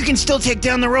 you can still take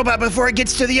down the robot before it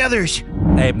gets to the others.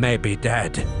 They may be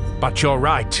dead, but you're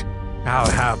right. I'll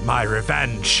have my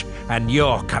revenge, and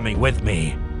you're coming with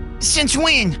me. Since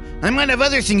when? I might have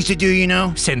other things to do, you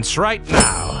know. Since right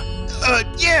now.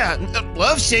 Yeah,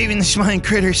 love saving the smiling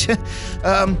critters.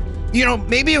 You know,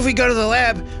 maybe if we go to the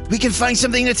lab, we can find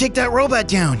something to take that robot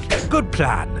down. Good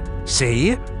plan.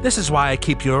 See? This is why I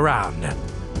keep you around.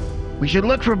 We should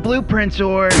look for blueprints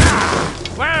or...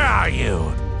 Where are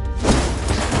you?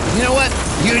 You know what?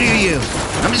 You do you.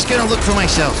 I'm just gonna look for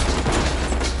myself.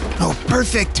 Oh,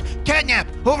 perfect. Catnap,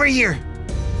 over here.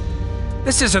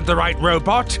 This isn't the right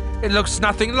robot. It looks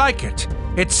nothing like it.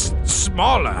 It's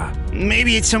smaller.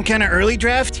 Maybe it's some kind of early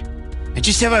draft? I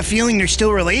just have a feeling they're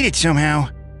still related somehow.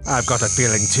 I've got a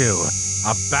feeling too.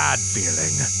 A bad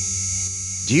feeling.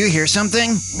 Do you hear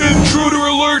something? Intruder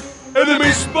alert!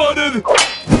 Enemy spotted!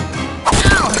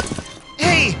 Ow!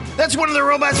 Hey, that's one of the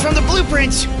robots from the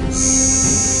blueprints!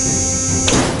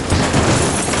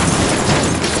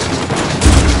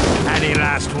 Any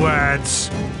last words?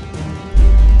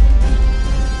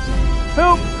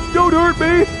 Help! Don't hurt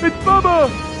me! It's Baba!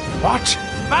 What?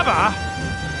 Baba?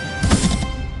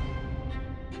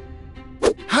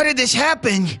 How did this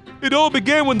happen? It all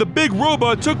began when the big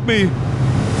robot took me.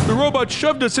 The robot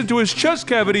shoved us into his chest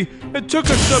cavity and took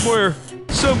us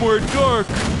somewhere dark.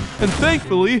 And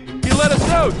thankfully, he let us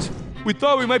out. We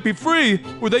thought we might be free,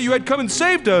 or that you had come and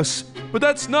saved us. But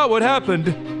that's not what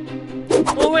happened.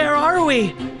 Well, where are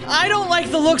we? I don't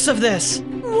like the looks of this.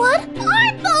 What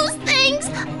are those things?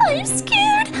 I'm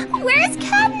scared. Where's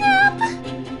Catnap?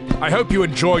 I hope you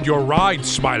enjoyed your ride,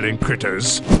 smiling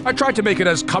critters. I tried to make it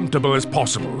as comfortable as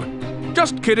possible.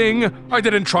 Just kidding. I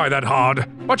didn't try that hard.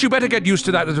 But you better get used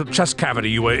to that little chest cavity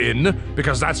you were in,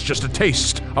 because that's just a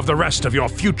taste of the rest of your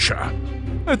future.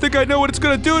 I think I know what it's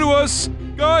gonna do to us.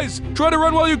 Guys, try to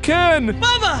run while you can.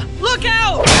 Bubba, look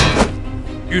out!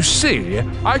 You see,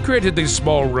 I created these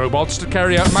small robots to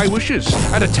carry out my wishes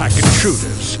and attack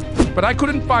intruders. But I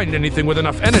couldn't find anything with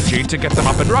enough energy to get them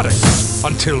up and running.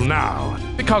 Until now.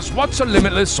 Because what's a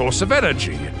limitless source of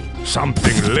energy?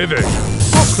 Something living.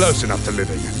 Or close enough to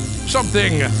living.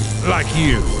 Something like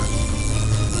you.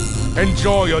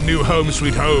 Enjoy your new home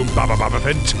sweet home, Baba Bubba.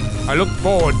 I look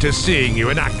forward to seeing you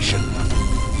in action.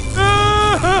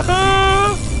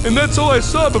 And that's all I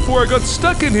saw before I got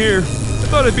stuck in here.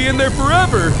 I thought I'd be in there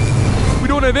forever. We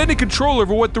don't have any control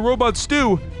over what the robots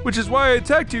do, which is why I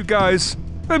attacked you guys.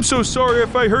 I'm so sorry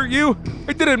if I hurt you.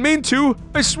 I didn't mean to,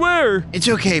 I swear. It's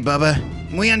okay, Bubba.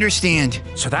 We understand.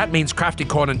 So that means Crafty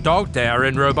Corn and Dog Day are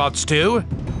in robots too?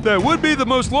 That would be the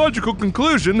most logical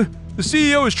conclusion. The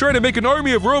CEO is trying to make an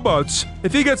army of robots.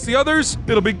 If he gets the others,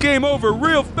 it'll be game over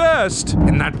real fast.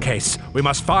 In that case, we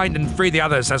must find and free the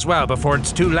others as well before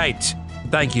it's too late.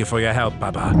 Thank you for your help,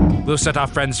 Bubba. We'll set our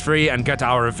friends free and get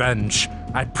our revenge.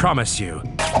 I promise you.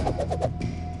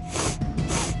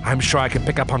 I'm sure I can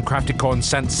pick up on Crafty Corn's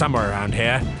scent somewhere around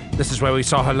here. This is where we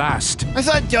saw her last. I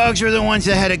thought dogs were the ones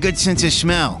that had a good sense of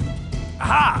smell.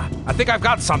 Aha! I think I've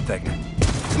got something.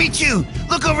 Me too!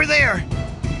 Look over there!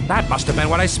 That must have been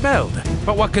what I smelled.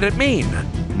 But what could it mean?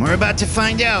 We're about to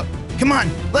find out. Come on,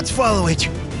 let's follow it.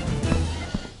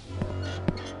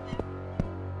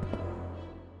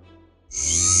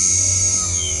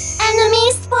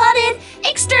 Enemy spotted!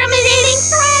 Exterminating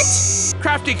threat!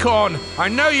 Crafty Corn, I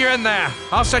know you're in there.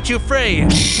 I'll set you free.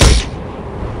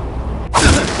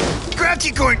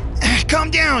 Crafty Corn,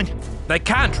 calm down. They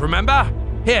can't, remember?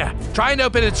 Here, try and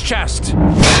open its chest.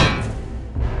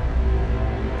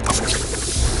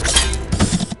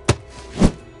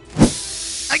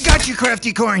 I got you,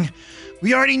 Crafty Corn.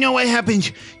 We already know what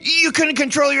happened. You couldn't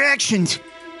control your actions.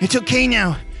 It's okay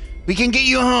now. We can get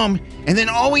you home, and then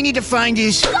all we need to find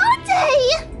is...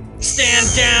 Dante! Stand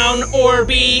down or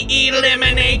be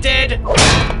eliminated!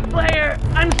 Player,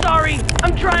 I'm sorry.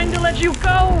 I'm trying to let you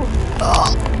go.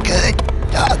 Oh, good.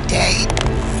 Dog day.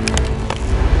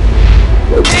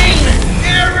 Ding!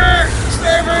 Error!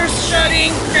 Server's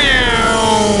shutting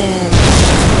down!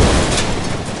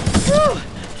 Whew.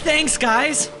 Thanks,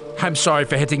 guys. I'm sorry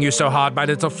for hitting you so hard, my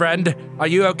little friend. Are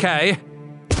you okay?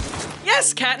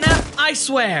 Yes, Catnap, I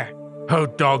swear. Oh,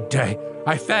 Dog Day,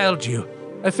 I failed you.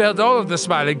 I failed all of the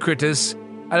smiling critters.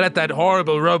 I let that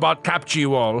horrible robot capture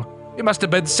you all. You must have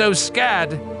been so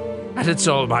scared. And it's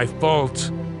all my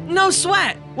fault. No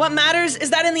sweat. What matters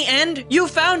is that in the end, you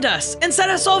found us and set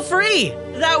us all free.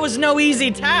 That was no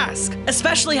easy task,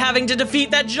 especially having to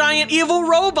defeat that giant evil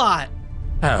robot.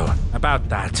 Oh, about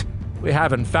that. We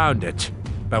haven't found it.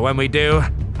 But when we do,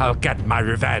 I'll get my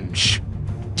revenge.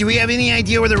 Do we have any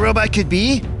idea where the robot could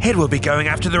be? It will be going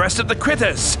after the rest of the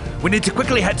critters. We need to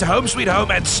quickly head to Home Sweet Home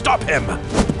and stop him.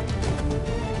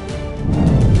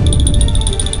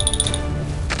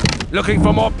 Looking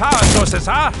for more power sources,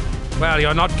 huh? Well,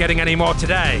 you're not getting any more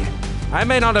today. I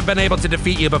may not have been able to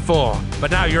defeat you before, but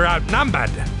now you're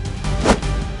outnumbered.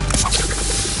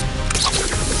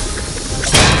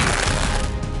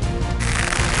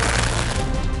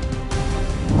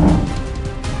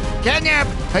 Catnap,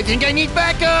 I think I need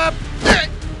backup.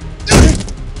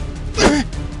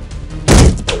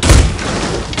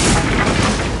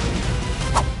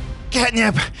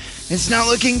 Catnap, it's not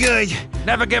looking good.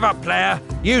 Never give up, player.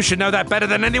 You should know that better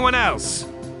than anyone else.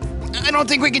 I don't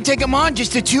think we can take him on,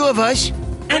 just the two of us.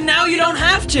 And now you don't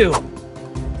have to.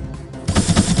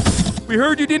 We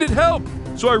heard you needed help,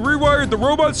 so I rewired the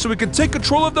robots so we can take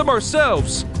control of them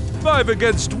ourselves. 5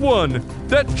 against 1.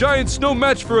 That giant's no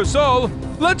match for us all.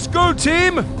 Let's go,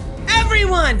 team!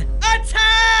 Everyone,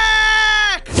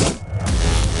 attack!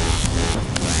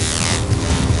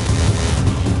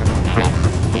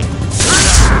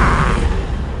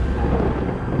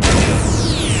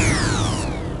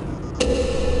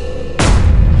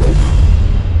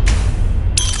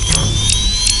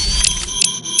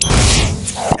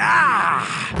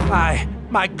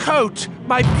 My coat!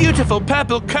 My beautiful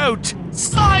purple coat!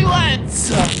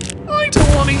 Silence! I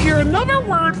don't want to hear another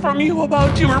word from you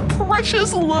about your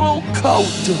precious little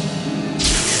coat.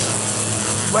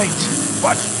 Wait,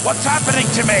 what's happening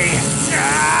to me?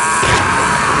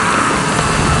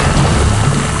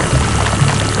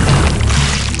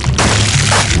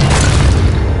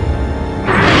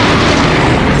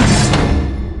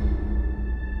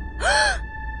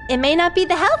 It may not be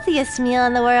the healthiest meal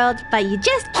in the world, but you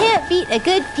just can't beat a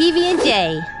good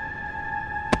PB&J.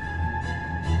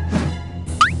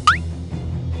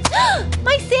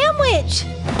 Ouch!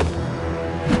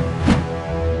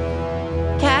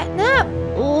 Catnap,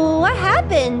 what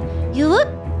happened? You look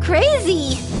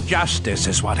crazy. Justice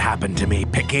is what happened to me,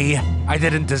 Picky. I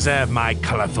didn't deserve my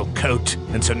colorful coat,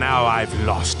 and so now I've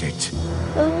lost it.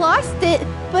 Lost it?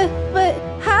 But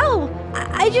how?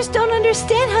 I just don't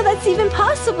understand how that's even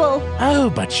possible. Oh,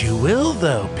 but you will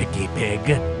though, Picky Pig.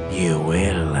 You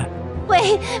will.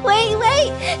 Wait!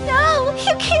 No!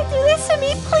 You can't do this to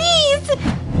me, please!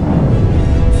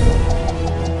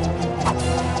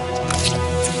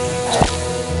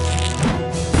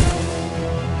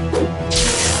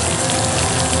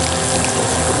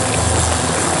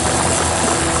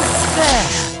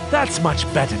 That's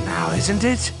much better now, isn't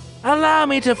it? Allow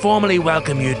me to formally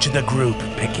welcome you to the group,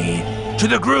 Picky. To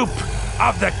the group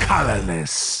of the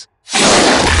colorless.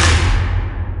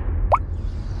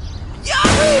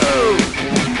 Yahoo!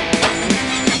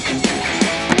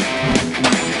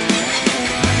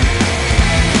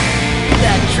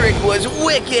 That trick was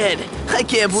wicked! I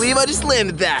can't believe I just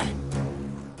landed that.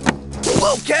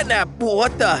 Whoa, Catnap,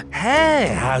 what the?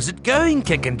 Hey, how's it going,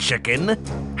 Kickin' Chicken?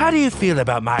 How do you feel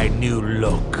about my new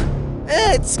look?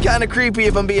 It's kind of creepy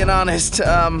if I'm being honest.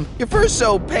 Your fur's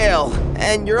so pale,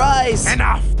 and your eyes...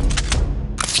 Enough!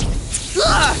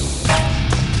 Ah!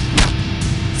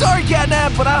 Sorry,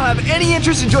 Catnap, but I don't have any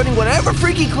interest in joining whatever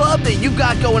freaky club that you've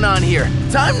got going on here.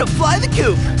 Time to fly the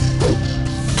coop.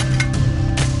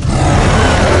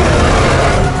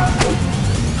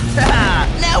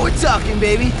 Now we're talking,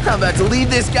 baby. I'm about to leave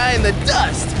this guy in the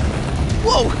dust.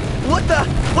 Whoa, what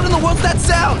in the world's that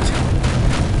sound?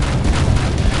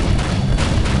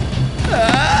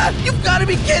 You've got to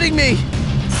be kidding me!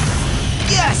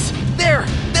 Yes!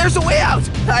 There's a way out!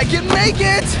 I can make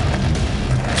it!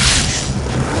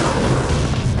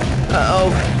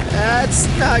 Uh-oh, that's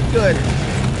not good.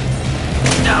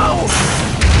 No!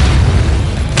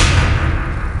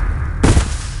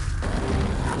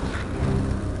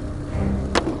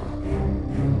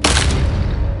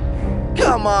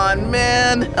 Come on,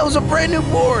 man! That was a brand new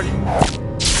board!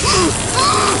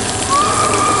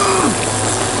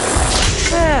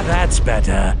 That's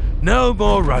better. No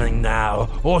more running now,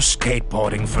 or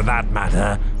skateboarding for that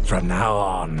matter, from now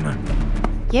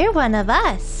on. You're one of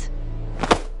us.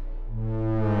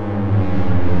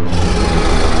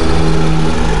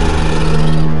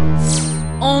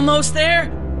 Almost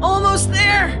there! Almost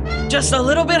there! Just a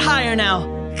little bit higher now.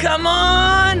 Come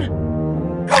on!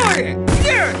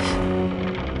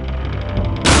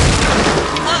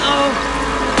 Uh-oh!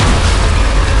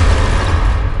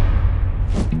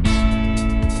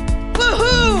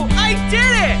 Woohoo! I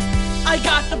did it! I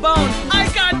got the bone! I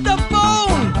got the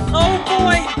bone! Oh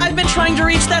boy, I've been trying to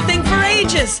reach that thing for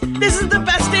ages! This is the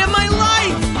best day of my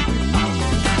life!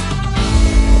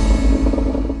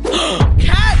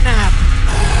 Catnap!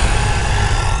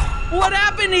 What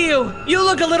happened to you? You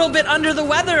look a little bit under the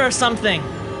weather or something.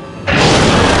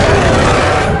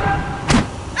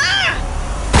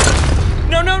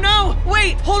 No!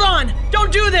 Wait, hold on!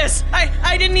 Don't do this!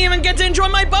 I didn't even get to enjoy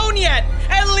my bone yet!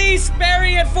 At least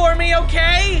bury it for me,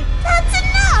 okay? That's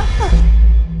enough!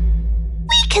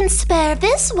 We can spare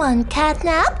this one,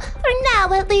 Catnap. For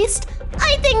now, at least.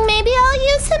 I think maybe I'll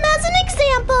use him as an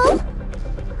example.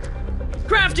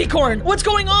 Crafty Corn, what's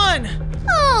going on?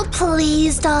 Oh,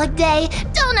 please, Dog Day.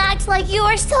 Don't act like you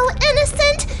are so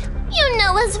innocent. You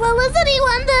know as well as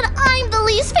anyone that I'm the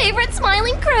least favorite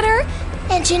smiling critter.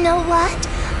 And you know what?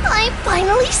 I'm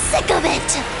finally sick of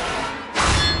it.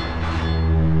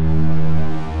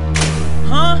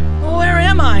 Huh? Where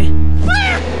am I?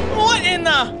 What in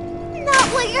the...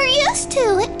 Not what you're used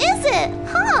to, is it?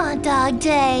 Huh, Dog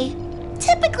Day?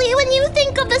 Typically, when you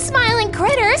think of the smiling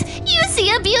critters, you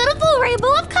see a beautiful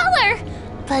rainbow of color.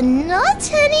 But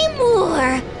not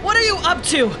anymore. What are you up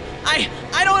to? I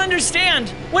don't understand.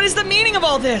 What is the meaning of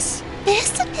all this?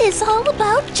 This is all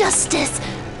about justice.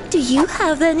 Do you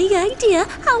have any idea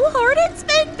how hard it's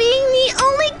been being the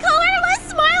only colorless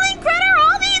smiling critter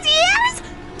all these years?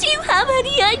 Do you have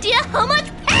any idea how much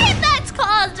pain that's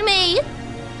caused me?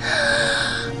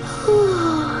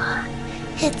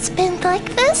 It's been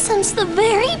like this since the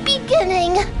very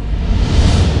beginning.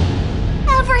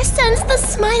 Ever since the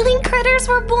smiling critters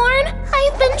were born,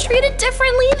 I've been treated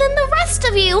differently than the rest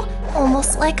of you.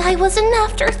 Almost like I was an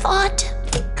afterthought.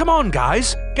 Come on,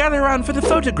 guys. Gather around for the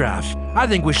photograph. I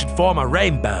think we should form a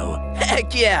rainbow.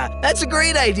 Heck yeah, that's a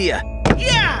great idea.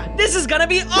 Yeah, this is gonna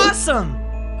be awesome.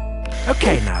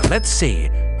 Okay, now let's see.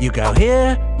 You go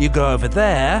here, you go over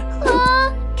there.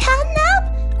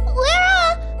 Catnap?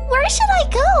 Where should I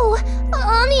go?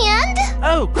 On the end?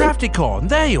 Oh, Crafty Corn,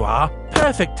 there you are.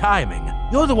 Perfect timing.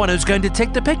 You're the one who's going to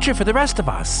take the picture for the rest of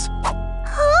us. Huh?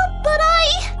 But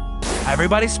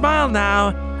Everybody smile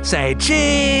now. Say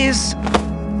cheese.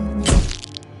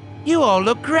 You all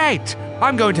look great.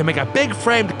 I'm going to make a big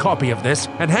framed copy of this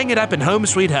and hang it up in Home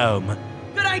Sweet Home.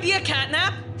 Good idea,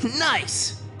 Catnap.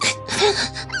 Nice.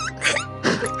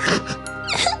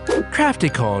 Crafty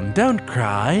Corn, don't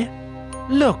cry.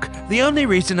 Look, the only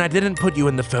reason I didn't put you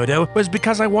in the photo was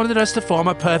because I wanted us to form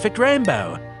a perfect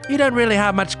rainbow. You don't really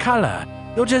have much color.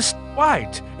 You're just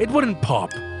white. It wouldn't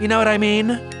pop. You know what I mean?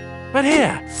 But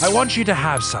here, I want you to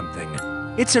have something.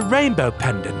 It's a rainbow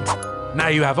pendant. Now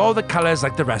you have all the colors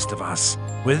like the rest of us.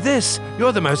 With this,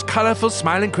 you're the most colorful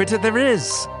smiling critter there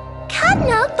is.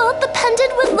 Catnap thought the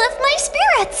pendant would lift my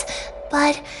spirits,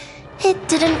 but it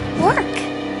didn't work.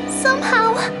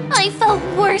 Somehow, I felt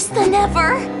worse than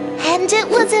ever. And it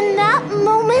was in that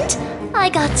moment I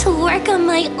got to work on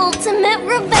my ultimate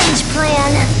revenge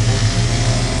plan.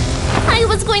 I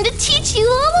was going to teach you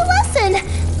all a lesson,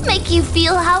 make you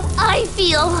feel how I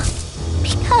feel.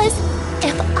 Because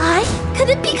if I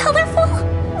couldn't be colorful,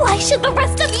 why should the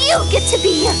rest of you get to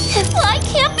be? If I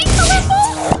can't be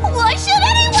colorful, why should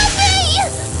anyone be?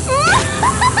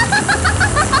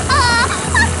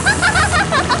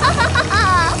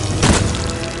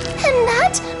 And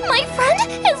that, my friend,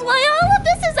 is why all of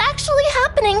this is actually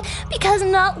happening, because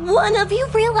not one of you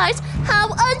realized how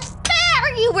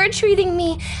unfair you were treating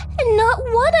me, and not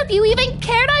one of you even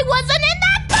cared I wasn't in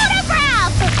that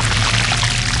photograph!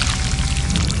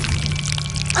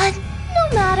 But no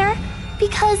matter,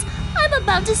 because I'm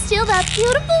about to steal that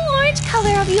beautiful orange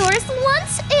color of yours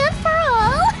once and for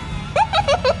all.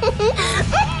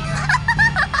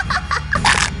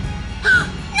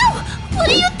 No! What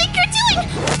do you think you're doing?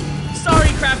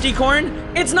 Sorry, Crafty Corn.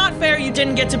 It's not fair you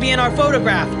didn't get to be in our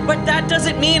photograph, but that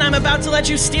doesn't mean I'm about to let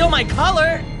you steal my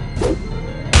color.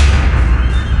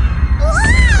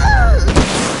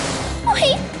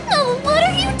 Wait, no, what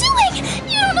are you doing?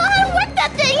 You don't know how to work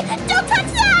that thing! Don't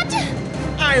touch that!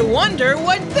 I wonder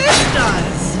what this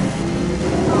does.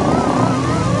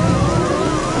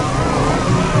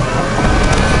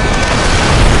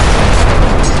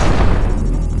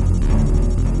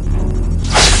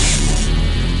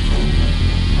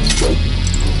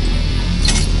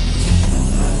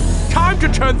 Time to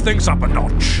turn things up a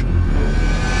notch.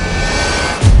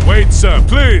 Wait, sir,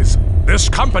 please. This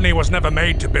company was never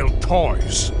made to build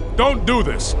toys. Don't do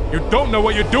this. You don't know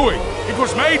what you're doing. It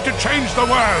was made to change the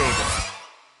world.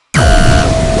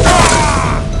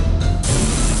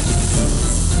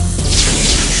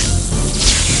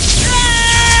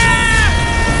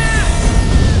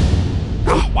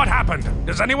 What happened?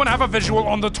 Does anyone have a visual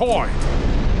on the toy?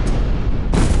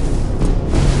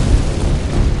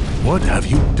 What have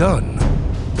you done?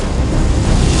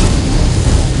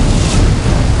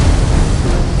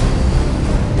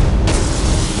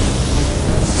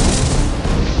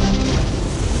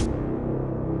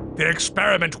 The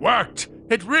experiment worked.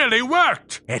 It really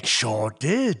worked. It sure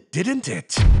did, didn't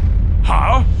it?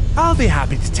 Huh? I'll be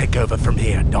happy to take over from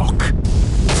here, Doc.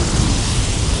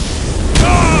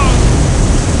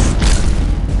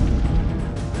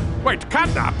 Wait,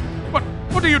 Catnap?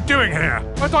 What are you doing here?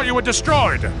 I thought you were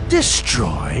destroyed.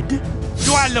 Destroyed?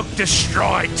 Do I look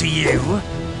destroyed to you?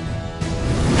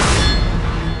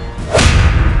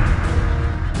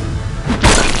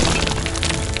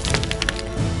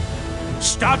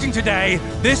 Starting today,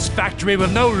 this factory will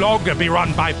no longer be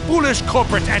run by foolish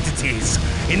corporate entities.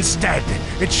 Instead,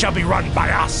 it shall be run by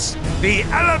us, the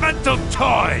Elemental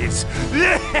Toys.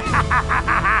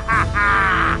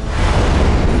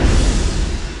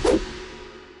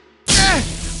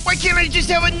 Why can't I just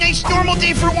have a nice normal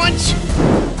day for once?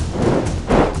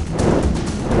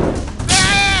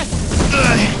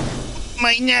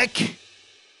 My neck.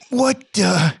 What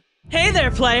the? Hey there,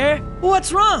 player.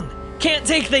 What's wrong? Can't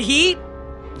take the heat?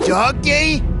 Dog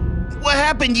Day? What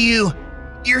happened to you?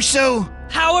 You're so...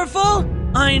 powerful?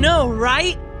 I know,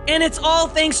 right? And it's all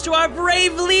thanks to our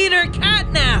brave leader,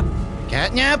 Catnap.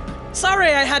 Catnap?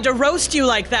 Sorry I had to roast you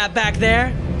like that back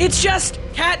there. It's just,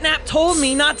 Catnap told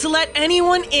me not to let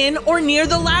anyone in or near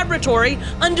the laboratory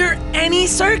under any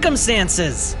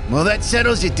circumstances. Well, that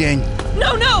settles it then.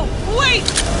 No, wait!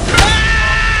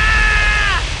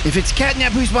 If it's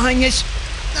Catnap who's behind this,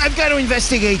 I've got to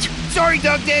investigate. Sorry,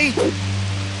 Dog Day.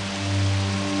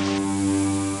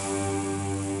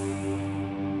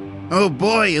 Oh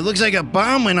boy, it looks like a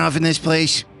bomb went off in this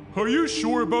place. Are you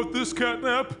sure about this,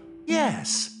 Catnap?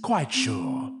 Yes, quite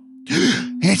sure.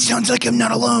 It sounds like I'm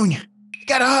not alone.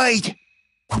 Gotta hide.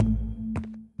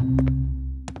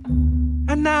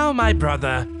 And now, my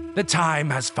brother, the time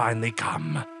has finally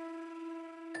come.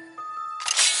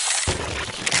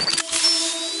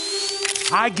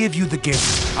 I give you the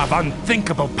gift of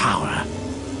unthinkable power.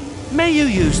 May you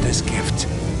use this gift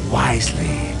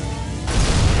wisely.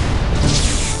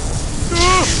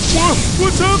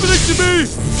 What's happening to me?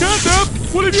 Catnap,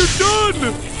 what have you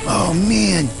done? Oh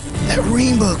man, that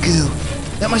rainbow goo.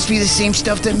 That must be the same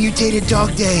stuff that mutated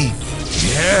Dog Day.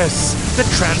 Yes, the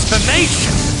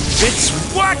transformation. It's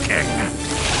working.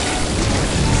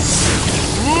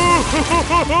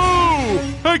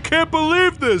 Whoa! I can't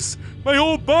believe this. My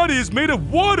whole body is made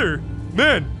of water.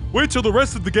 Man, wait till the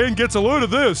rest of the gang gets a load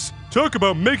of this. Talk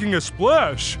about making a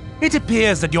splash. It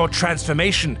appears that your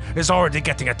transformation is already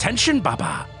getting attention,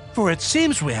 Baba. For it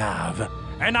seems we have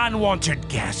an unwanted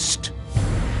guest.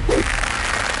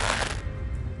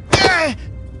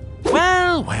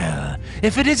 Well,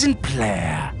 if it isn't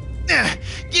Player. Get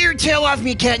your tail off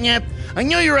me, Catnap. I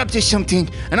know you're up to something,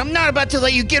 and I'm not about to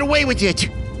let you get away with it.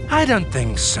 I don't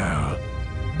think so.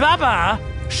 Baba,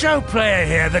 show Player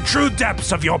here the true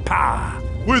depths of your power.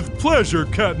 With pleasure,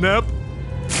 Catnap.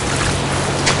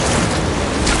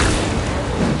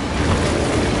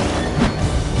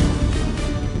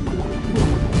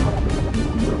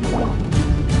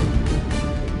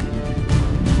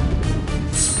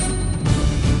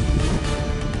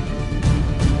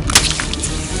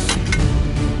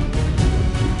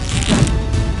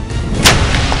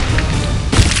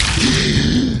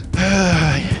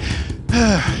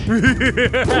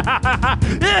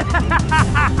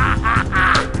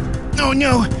 Oh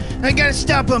no, I gotta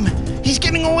stop him. He's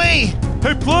getting away.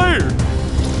 Hey, Player.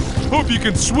 Hope you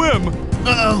can swim.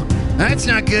 Uh-oh, that's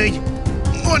not good.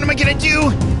 What am I gonna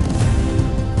do?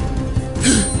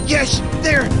 Yes,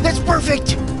 there, that's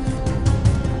perfect.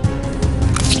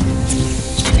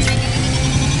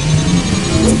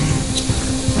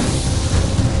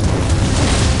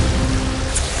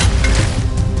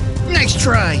 Nice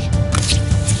try.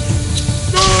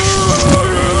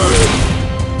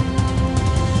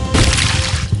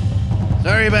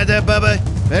 Sorry about that, Bubba.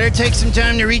 Better take some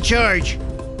time to recharge.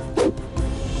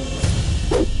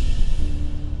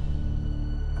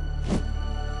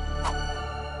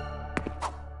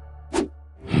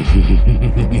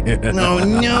 Oh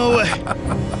no!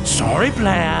 Sorry,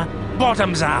 Player.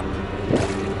 Bottoms up.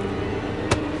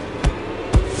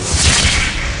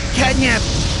 Catnap,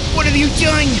 what have you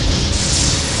done?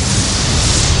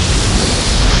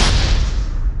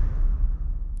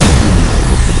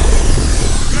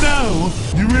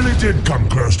 You really did come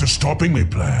close to stopping me,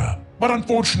 Player. But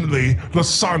unfortunately, the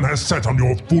sun has set on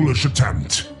your foolish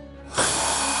attempt.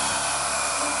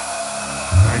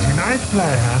 Nighty-night,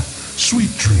 Player. Sweet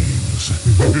dreams.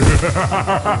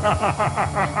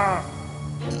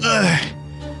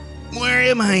 Where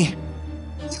am I?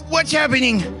 What's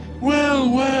happening? Well,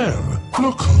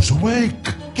 look who's awake.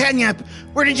 Catnap,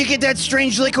 where did you get that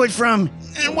strange liquid from?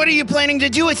 And what are you planning to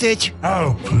do with it?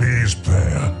 Oh, please,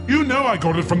 Player. You know I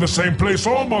got it from the same place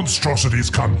all monstrosities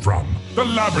come from. The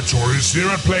laboratories here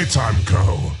at Playtime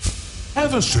Co.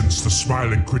 Ever since the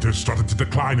smiling critters started to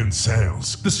decline in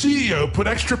sales, the CEO put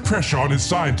extra pressure on his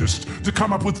scientists to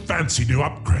come up with fancy new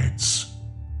upgrades.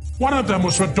 One of them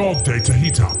was for Dog Day to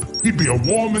heat up. He'd be a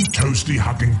warm and toasty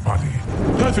hugging buddy.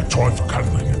 Perfect toy for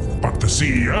cuddling. But the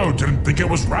CEO didn't think it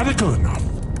was radical enough.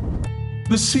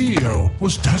 The CEO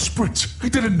was desperate. He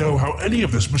didn't know how any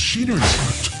of this machinery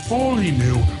worked. All he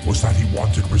knew was that he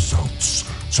wanted results.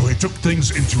 So he took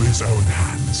things into his own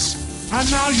hands.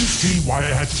 And now you see why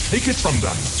I had to take it from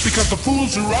them. Because the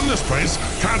fools who run this place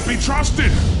can't be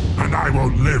trusted. And I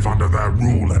won't live under their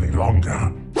rule any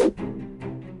longer.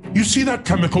 You see that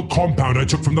chemical compound I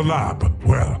took from the lab?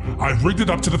 Well, I've rigged it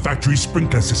up to the factory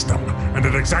sprinkler system, and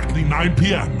at exactly 9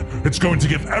 p.m., it's going to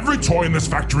give every toy in this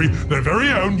factory their very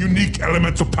own unique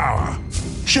elemental power.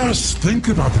 Just think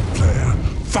about it, Player.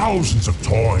 Thousands of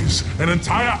toys, an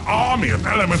entire army of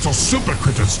elemental super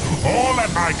critters, all at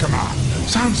my command.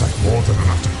 Sounds like more than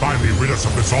enough to finally rid us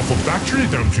of this awful factory,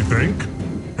 don't you think?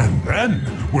 And then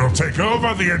we'll take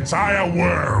over the entire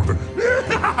world.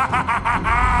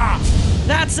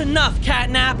 That's enough,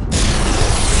 Catnap!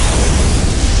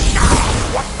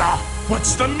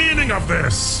 What's the meaning of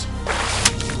this?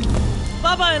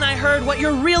 Bubba and I heard what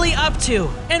you're really up to,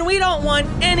 and we don't want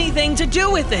anything to do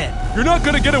with it. You're not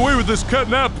gonna get away with this,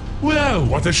 Catnap. Well,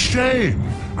 what a shame.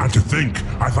 And to think,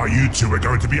 I thought you two were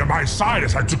going to be on my side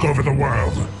as I took over the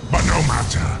world. But no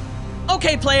matter.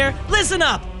 Okay, Player, listen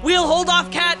up. We'll hold off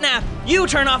Catnap. You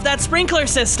turn off that sprinkler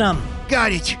system.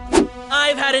 Got it.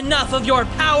 I've had enough of your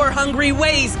power-hungry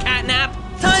ways, Catnap.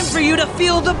 Time for you to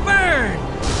feel the burn.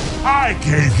 I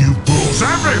gave you fools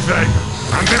everything,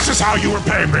 and this is how you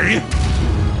repay me.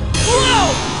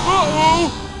 Whoa! Uh-oh!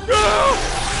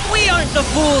 We aren't the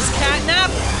fools,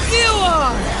 Catnap. You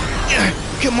are.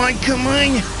 Come on.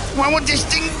 I want this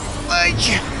thing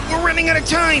budge. We're running out of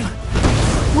time!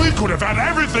 We could have had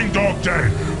everything, Dog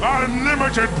Day!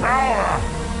 Unlimited power!